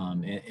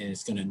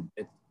 And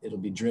it'll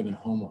be driven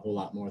home a whole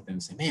lot more with them.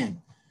 Say,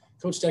 man,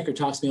 Coach Decker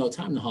talks to me all the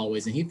time in the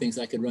hallways, and he thinks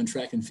I could run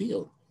track and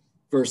field,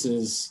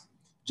 versus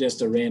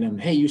just a random,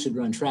 hey, you should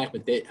run track,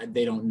 but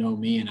they don't know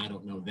me and I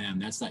don't know them.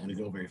 That's not going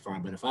to go very far.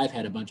 But if I've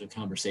had a bunch of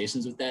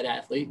conversations with that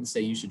athlete and say,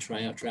 you should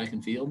try out track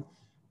and field,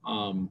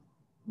 now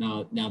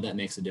that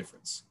makes a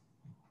difference.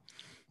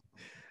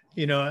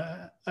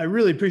 I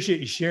really appreciate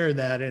you sharing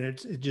that. And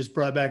it just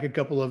brought back a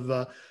couple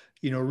of,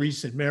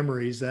 recent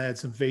memories. I had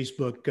some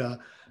Facebook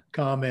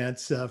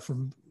comments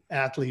from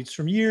athletes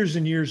from years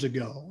and years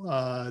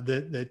ago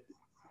that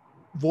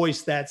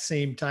voiced that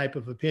same type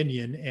of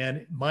opinion.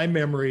 And my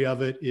memory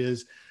of it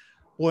is,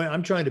 boy,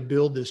 I'm trying to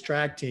build this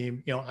track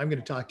team. I'm going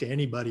to talk to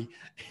anybody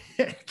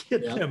and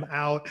get them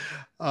out.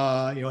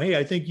 Hey,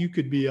 I think you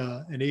could be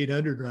an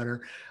 800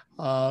 runner.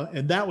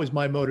 And that was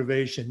my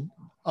motivation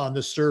on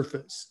the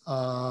surface.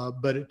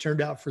 But it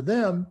turned out for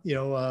them,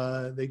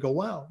 they go,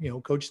 wow,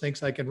 coach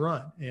thinks I can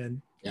run.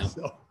 And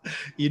so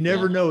you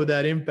never know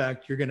that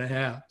impact you're going to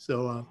have.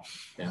 So,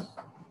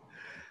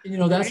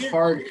 that's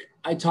hard.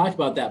 I talked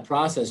about that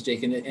process,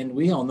 Jake, and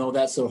we all know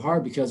that's so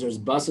hard because there's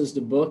buses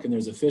to book and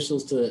there's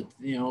officials to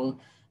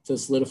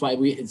solidify.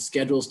 It's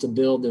schedules to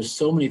build. There's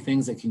so many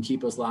things that can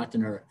keep us locked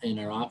in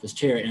our office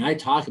chair. And I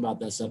talk about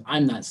that stuff.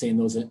 I'm not saying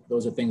those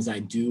are things I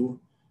do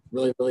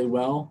really, really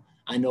well.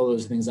 I know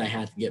those are things I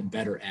have to get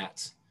better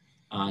at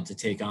to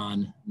take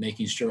on,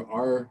 making sure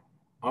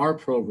our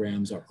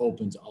programs are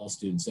open to all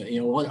students. So,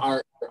 what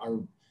our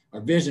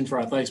vision for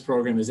our athletics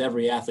program is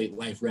every athlete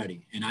life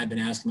ready. And I've been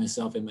asking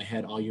myself in my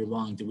head all year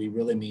long, do we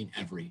really mean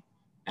every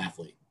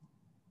athlete?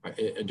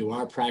 Do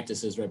our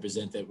practices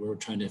represent that we're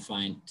trying to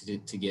find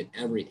to get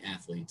every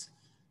athlete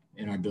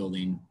in our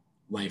building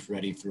life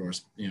ready through our,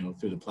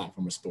 through the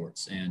platform of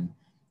sports? And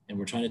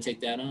we're trying to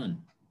take that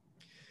on.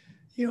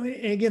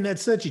 Again,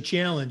 that's such a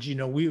challenge.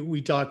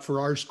 We talk for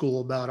our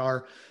school about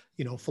our,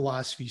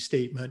 philosophy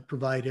statement,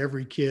 provide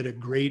every kid a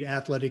great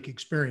athletic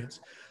experience.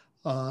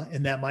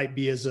 And that might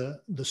be as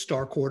the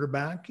star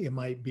quarterback. It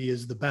might be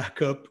as the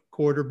backup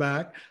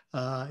quarterback.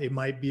 It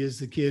might be as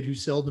the kid who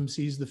seldom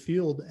sees the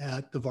field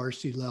at the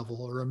varsity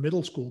level, or a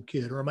middle school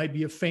kid, or it might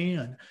be a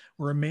fan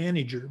or a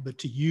manager, but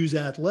to use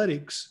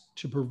athletics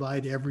to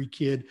provide every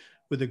kid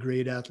with a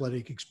great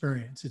athletic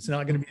experience. It's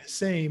not going to be the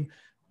same,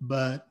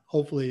 but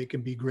hopefully it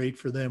can be great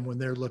for them when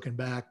they're looking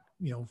back,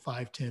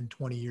 5, 10,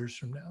 20 years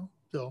from now.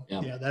 So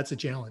that's a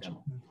challenge.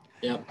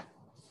 Yep.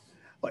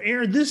 Well,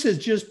 Aaron, this has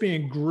just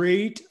been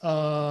great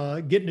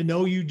getting to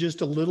know you just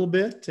a little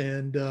bit.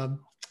 And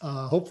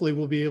hopefully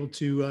we'll be able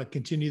to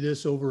continue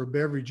this over a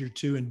beverage or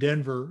two in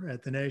Denver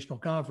at the national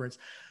conference.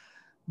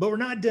 But we're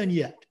not done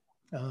yet.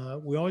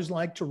 We always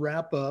like to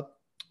wrap up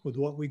with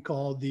what we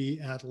call the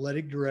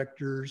athletic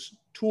director's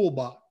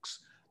toolbox.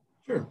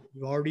 Sure.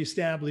 We've already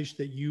established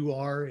that you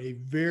are a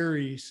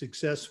very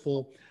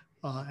successful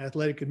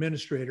athletic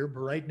administrator, but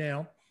right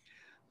now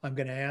I'm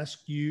going to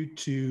ask you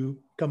to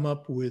come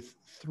up with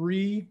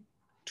 3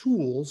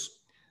 tools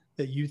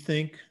that you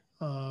think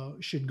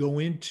should go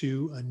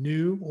into a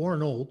new or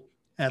an old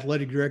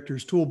athletic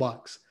director's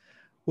toolbox.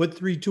 What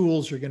 3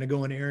 tools are going to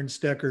go in Aaron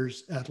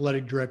Stecker's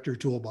athletic director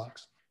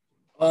toolbox?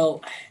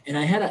 Well, and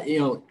I had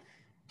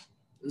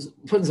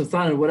putting some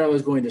thought on what I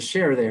was going to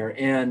share there,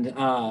 and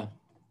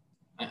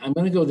I'm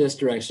going to go this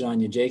direction on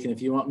you, Jake. And if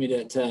you want me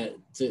to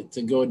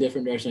go a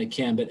different direction, I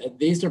can. But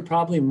these are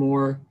probably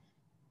more.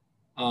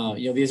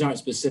 These aren't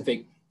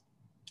specific,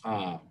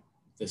 the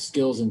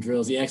skills and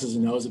drills, the X's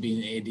and O's of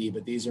being an AD,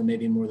 but these are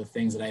maybe more the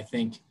things that I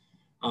think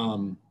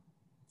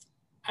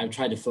I've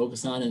tried to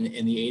focus on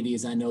in the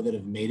ADs I know that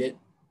have made it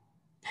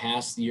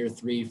past year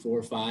 3,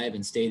 4, 5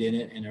 and stayed in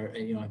it. And are,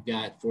 I've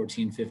got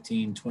 14,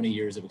 15, 20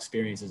 years of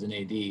experience as an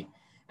AD.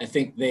 I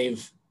think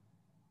they've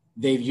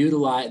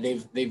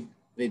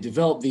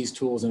developed these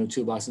tools in a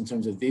toolbox in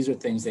terms of these are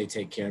things they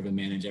take care of and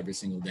manage every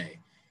single day.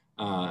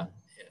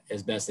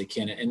 As best they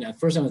can. And the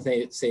first I'm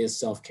going to say is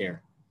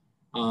self-care.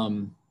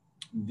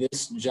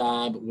 This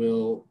job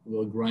will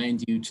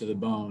grind you to the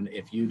bone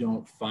if you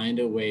don't find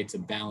a way to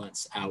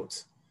balance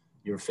out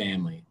your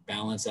family,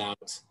 balance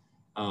out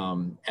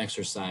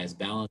exercise,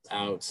 balance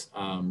out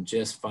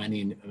just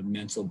finding a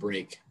mental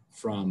break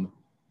from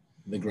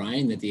the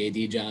grind that the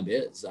AD job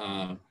is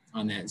on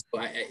that.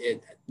 So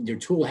your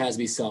tool has to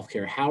be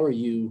self-care. How are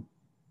you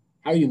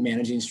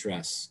managing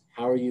stress?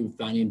 How are you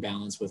finding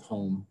balance with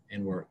home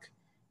and work?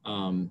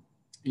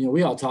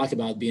 We all talk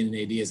about being an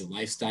AD as a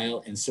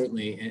lifestyle, and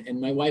certainly, and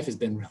my wife has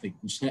been really,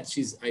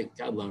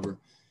 God love her.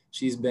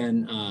 She's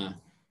been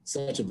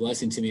such a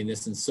blessing to me in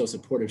this and so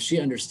supportive. She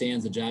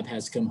understands the job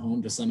has come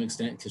home to some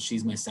extent because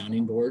she's my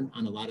sounding board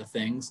on a lot of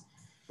things,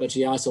 but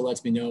she also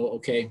lets me know,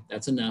 okay,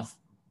 that's enough.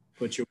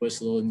 Put your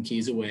whistle and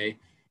keys away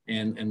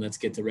and let's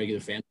get to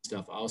regular family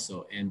stuff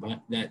also.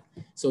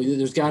 So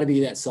there's got to be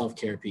that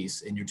self-care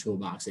piece in your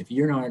toolbox. If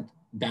you're not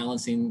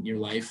balancing your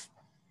life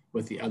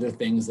with the other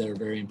things that are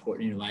very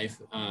important in your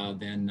life,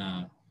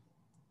 then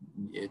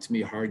it's gonna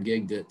be a hard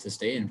gig to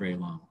stay in very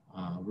long,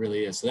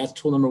 really is. So that's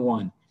tool number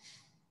 1.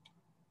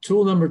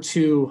 Tool number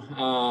 2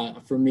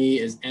 for me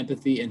is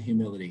empathy and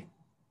humility.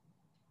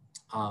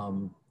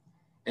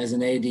 As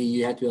an AD,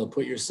 you have to be able to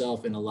put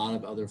yourself in a lot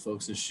of other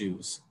folks'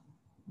 shoes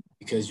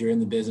because you're in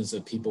the business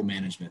of people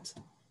management.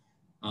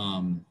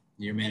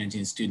 You're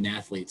managing student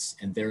athletes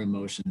and their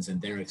emotions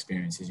and their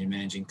experiences. You're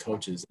managing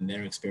coaches and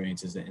their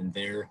experiences and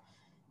their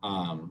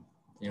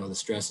the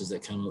stresses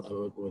that come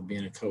with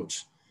being a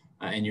coach,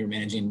 and you're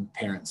managing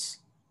parents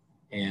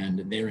and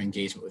their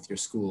engagement with your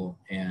school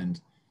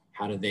and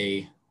how do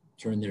they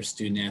turn their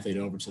student athlete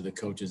over to the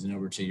coaches and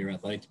over to your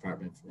athletic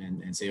department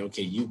and say,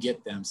 okay, you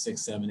get them 6,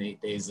 7,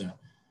 8 days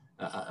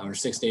or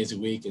 6 days a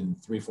week and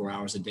 3-4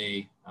 hours a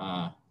day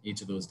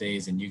each of those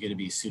days, and you get to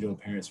be pseudo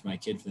parents for my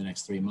kid for the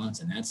next 3 months.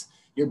 And that's,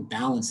 you're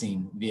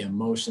balancing the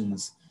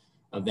emotions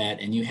of that,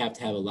 and you have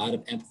to have a lot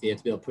of empathy. You have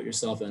to be able to put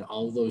yourself in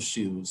all of those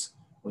shoes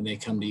when they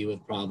come to you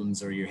with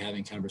problems or you're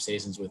having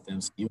conversations with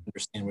them, so you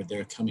understand where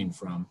they're coming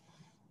from.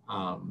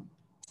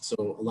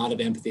 So a lot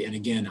of empathy. And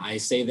again, I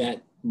say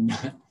that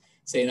not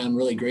saying I'm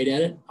really great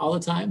at it all the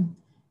time,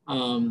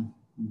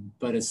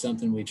 but it's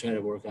something we try to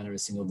work on every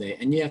single day.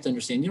 And you have to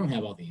understand, you don't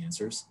have all the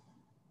answers.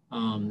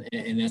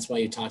 And that's why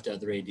you talk to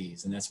other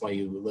ADs, and that's why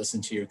you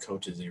listen to your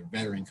coaches, your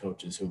veteran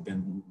coaches who've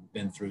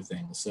been through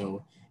things.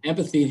 So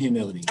empathy and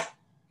humility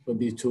would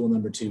be tool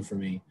number 2 for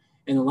me.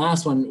 And the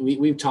last one,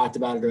 we've talked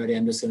about it already.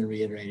 I'm just going to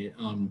reiterate it.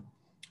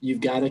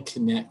 You've got to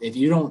connect.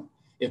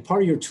 If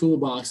part of your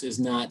toolbox is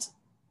not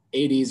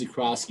ADs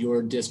across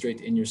your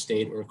district in your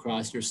state or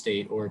across your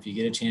state, or if you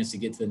get a chance to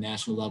get to the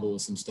national level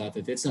with some stuff,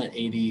 if it's not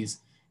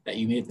ADs that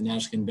you meet at the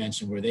national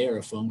convention where they are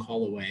a phone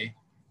call away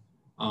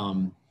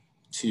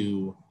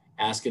to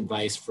ask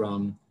advice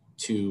from,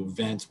 to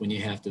vent when you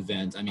have to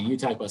vent. I mean, you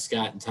talk about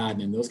Scott and Todd,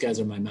 and those guys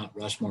are my Mount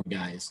Rushmore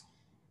guys.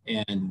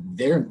 And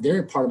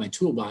they're part of my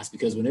toolbox,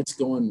 because when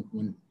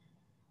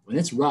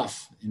it's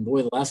rough, and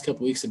boy, the last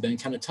couple of weeks have been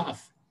kind of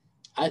tough,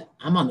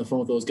 I'm on the phone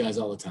with those guys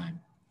all the time,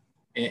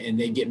 and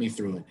they get me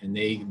through it, and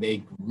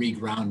they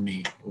reground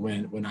me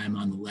when I'm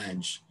on the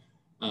ledge,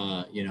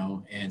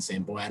 and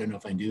saying, boy, I don't know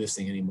if I can do this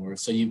thing anymore.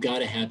 So you've got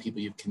to have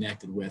people you've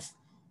connected with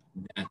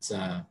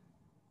that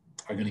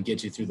are going to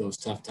get you through those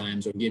tough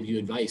times or give you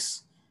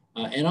advice,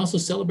 and also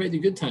celebrate the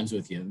good times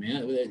with you,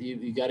 man.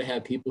 You got to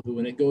have people who,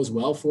 when it goes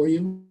well for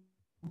you,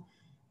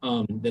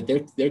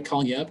 that they're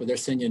calling you up, or they're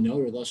sending you a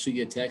note, or they'll shoot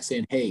you a text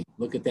saying, hey,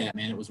 look at that,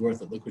 man, it was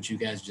worth it. Look what you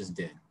guys just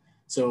did.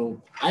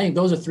 So I think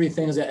those are 3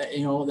 things that,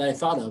 that I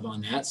thought of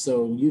on that.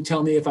 So you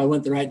tell me if I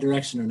went the right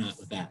direction or not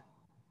with that.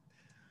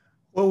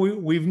 Well,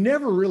 we've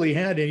never really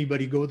had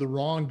anybody go the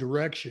wrong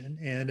direction.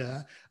 And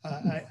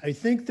I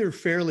think they're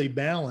fairly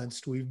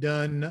balanced. We've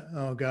done,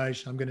 oh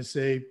gosh, I'm going to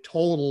say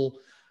total,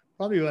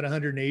 probably about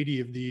 180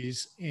 of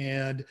these.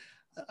 And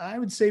I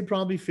would say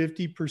probably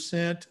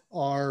 50%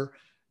 are,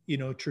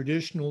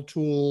 traditional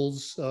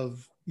tools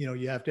of,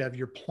 you have to have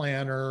your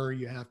planner,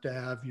 you have to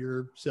have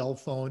your cell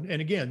phone.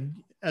 And again,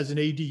 as an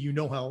AD, you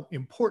know how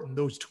important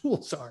those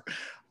tools are.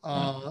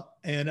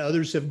 And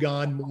others have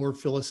gone more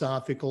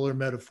philosophical or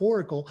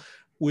metaphorical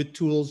with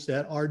tools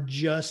that are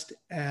just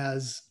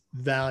as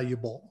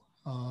valuable.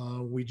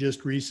 We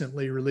just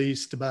recently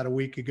released, about a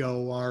week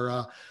ago,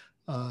 our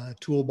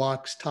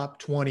Toolbox Top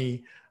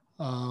 20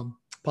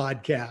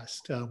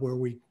 podcast, where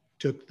we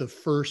took the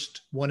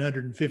first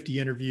 150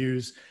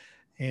 interviews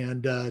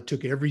and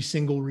took every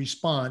single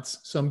response.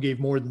 Some gave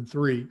more than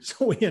 3.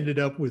 So we ended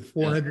up with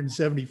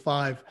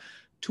 475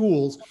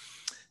 tools.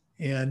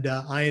 And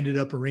I ended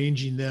up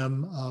arranging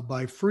them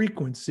by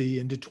frequency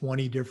into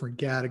 20 different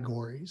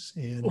categories.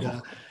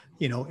 And,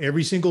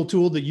 every single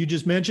tool that you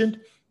just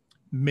mentioned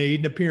made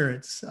an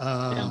appearance.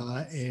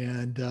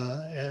 And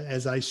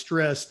as I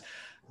stressed,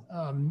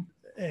 an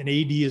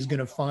AD is going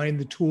to find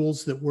the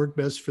tools that work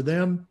best for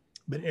them.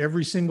 But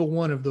every single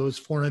one of those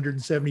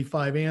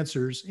 475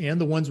 answers, and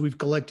the ones we've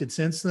collected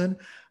since then,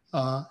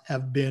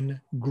 have been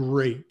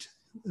great.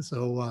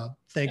 So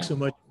thanks so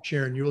much for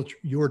sharing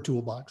your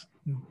toolbox.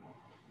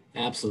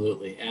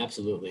 Absolutely.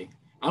 Absolutely.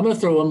 I'm going to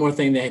throw one more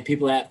thing that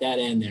people at that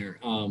end there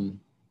on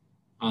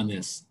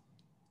this.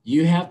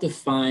 You have to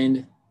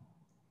find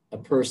a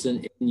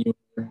person in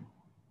your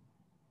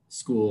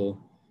school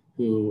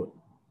who,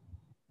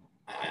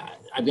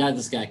 I've got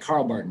this guy,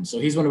 Carl Barton. So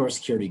he's one of our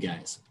security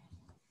guys,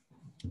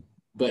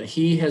 but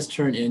he has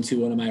turned into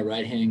one of my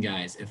right-hand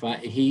guys.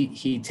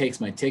 He takes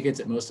my tickets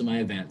at most of my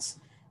events.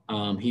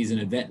 He's an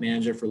event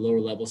manager for lower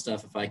level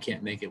stuff if I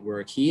can't make it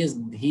work. He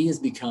has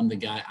become the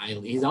guy.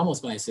 He's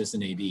almost my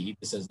assistant AD. He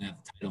just doesn't have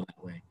the title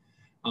that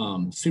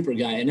way. Super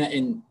guy.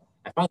 And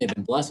I finally have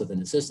been blessed with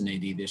an assistant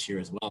AD this year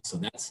as well. So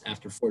that's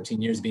after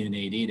 14 years being an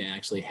AD to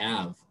actually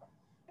have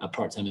a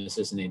part-time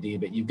assistant AD.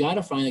 But you've got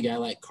to find a guy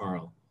like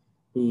Carl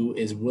who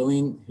is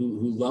willing,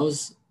 who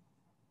loves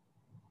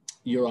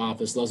your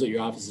office, loves what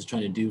your office is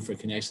trying to do for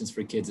connections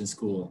for kids in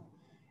school,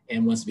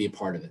 and wants to be a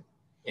part of it,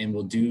 and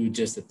will do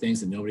just the things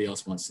that nobody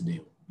else wants to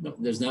do. No,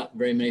 there's not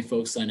very many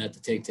folks sign up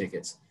to take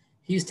tickets.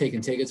 He's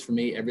taken tickets for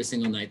me every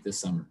single night this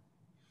summer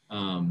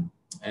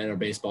at our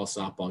baseball,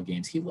 softball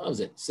games. He loves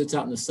it. Sits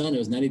out in the sun. It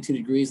was 92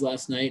 degrees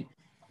last night.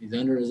 He's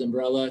under his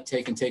umbrella,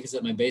 taking tickets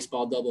at my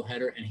baseball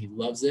doubleheader, and he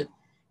loves it.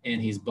 And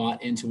he's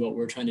bought into what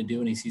we're trying to do.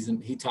 And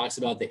he talks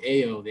about the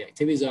AO, the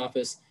activities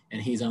office,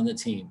 and he's on the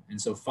team. And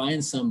so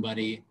find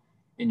somebody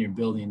in your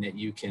building that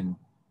you can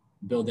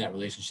build that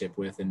relationship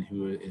with, and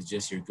who is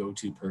just your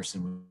go-to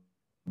person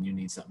when you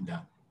need something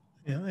done.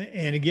 Yeah,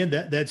 and again,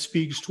 that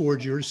speaks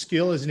towards your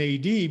skill as an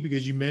AD,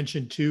 because you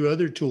mentioned 2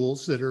 other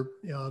tools that are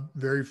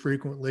very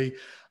frequently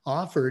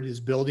offered: is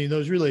building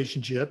those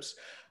relationships,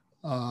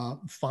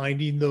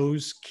 finding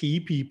those key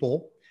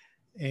people,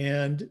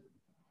 and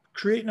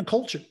creating a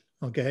culture.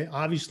 Okay.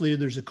 Obviously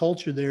there's a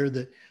culture there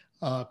that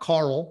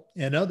Carl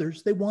and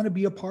others, they want to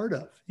be a part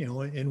of,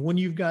 and when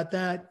you've got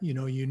that,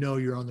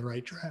 you're on the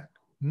right track.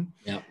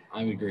 Yeah,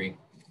 I would agree.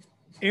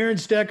 Aaron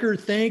Stecker,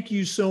 thank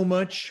you so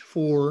much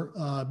for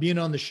being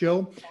on the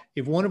show.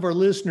 If one of our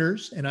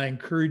listeners, and I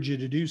encourage you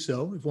to do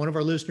so, if one of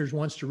our listeners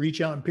wants to reach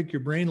out and pick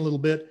your brain a little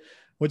bit,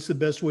 what's the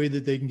best way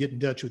that they can get in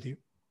touch with you?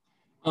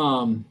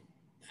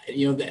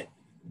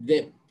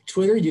 That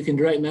Twitter, you can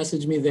direct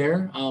message me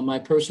there. My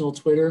personal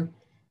Twitter,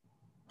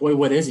 boy,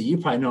 what is it? You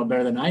probably know it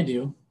better than I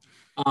do.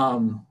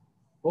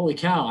 Holy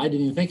cow, I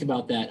didn't even think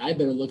about that. I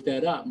better look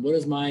that up. What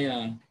is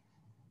my,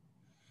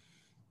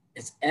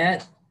 it's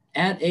at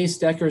A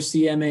Stecker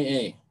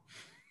CMAA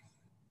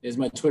is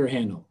my Twitter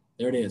handle.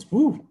 There it is.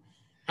 Woo.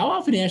 How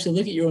often do you actually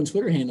look at your own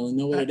Twitter handle and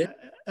know what it is?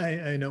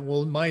 I know.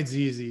 Well, mine's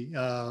easy,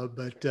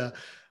 but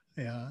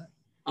yeah.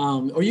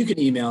 Or you can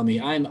email me.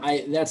 I'm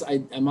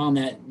on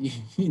that.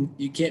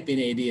 You can't be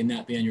an AD and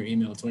not be on your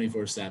email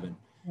 24/7.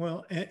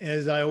 Well,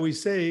 as I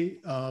always say,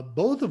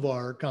 both of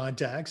our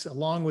contacts,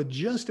 along with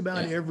just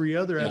about every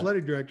other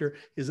athletic director,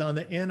 is on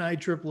the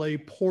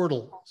NIAAA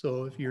portal.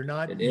 So if you're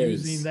not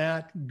using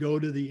that, go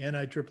to the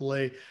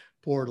NIAAA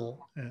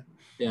portal.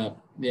 Yeah.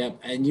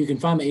 And you can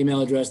find my email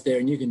address there,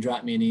 and you can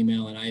drop me an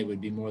email, and I would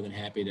be more than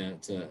happy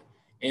to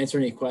answer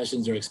any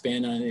questions or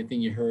expand on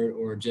anything you heard,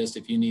 or just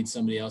if you need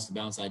somebody else to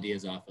bounce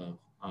ideas off of.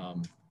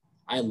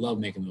 I love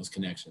making those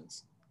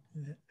connections.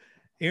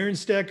 Aaron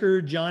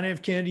Stecker, John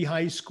F. Kennedy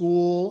High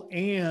School,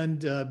 and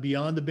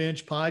Beyond the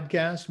Bench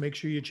podcast. Make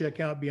sure you check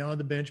out Beyond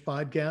the Bench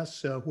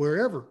podcasts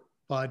wherever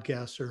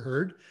podcasts are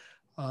heard.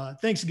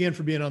 Thanks again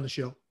for being on the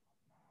show.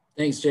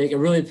 Thanks, Jake. I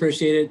really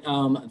appreciate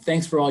it.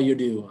 Thanks for all you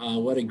do.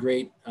 What a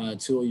great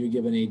tool you're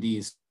giving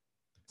ADs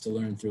to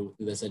learn through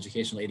this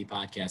Educational AD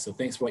podcast. So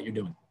thanks for what you're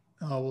doing.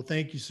 Well,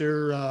 thank you,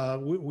 sir.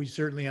 We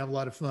certainly have a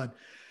lot of fun.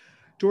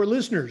 To our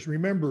listeners,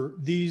 remember,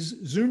 these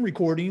Zoom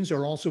recordings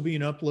are also being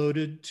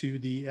uploaded to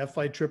the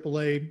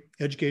FIAAA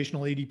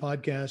Educational AD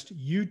Podcast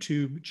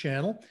YouTube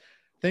channel.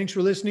 Thanks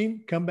for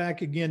listening. Come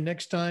back again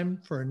next time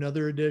for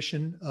another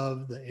edition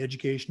of the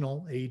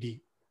Educational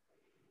AD.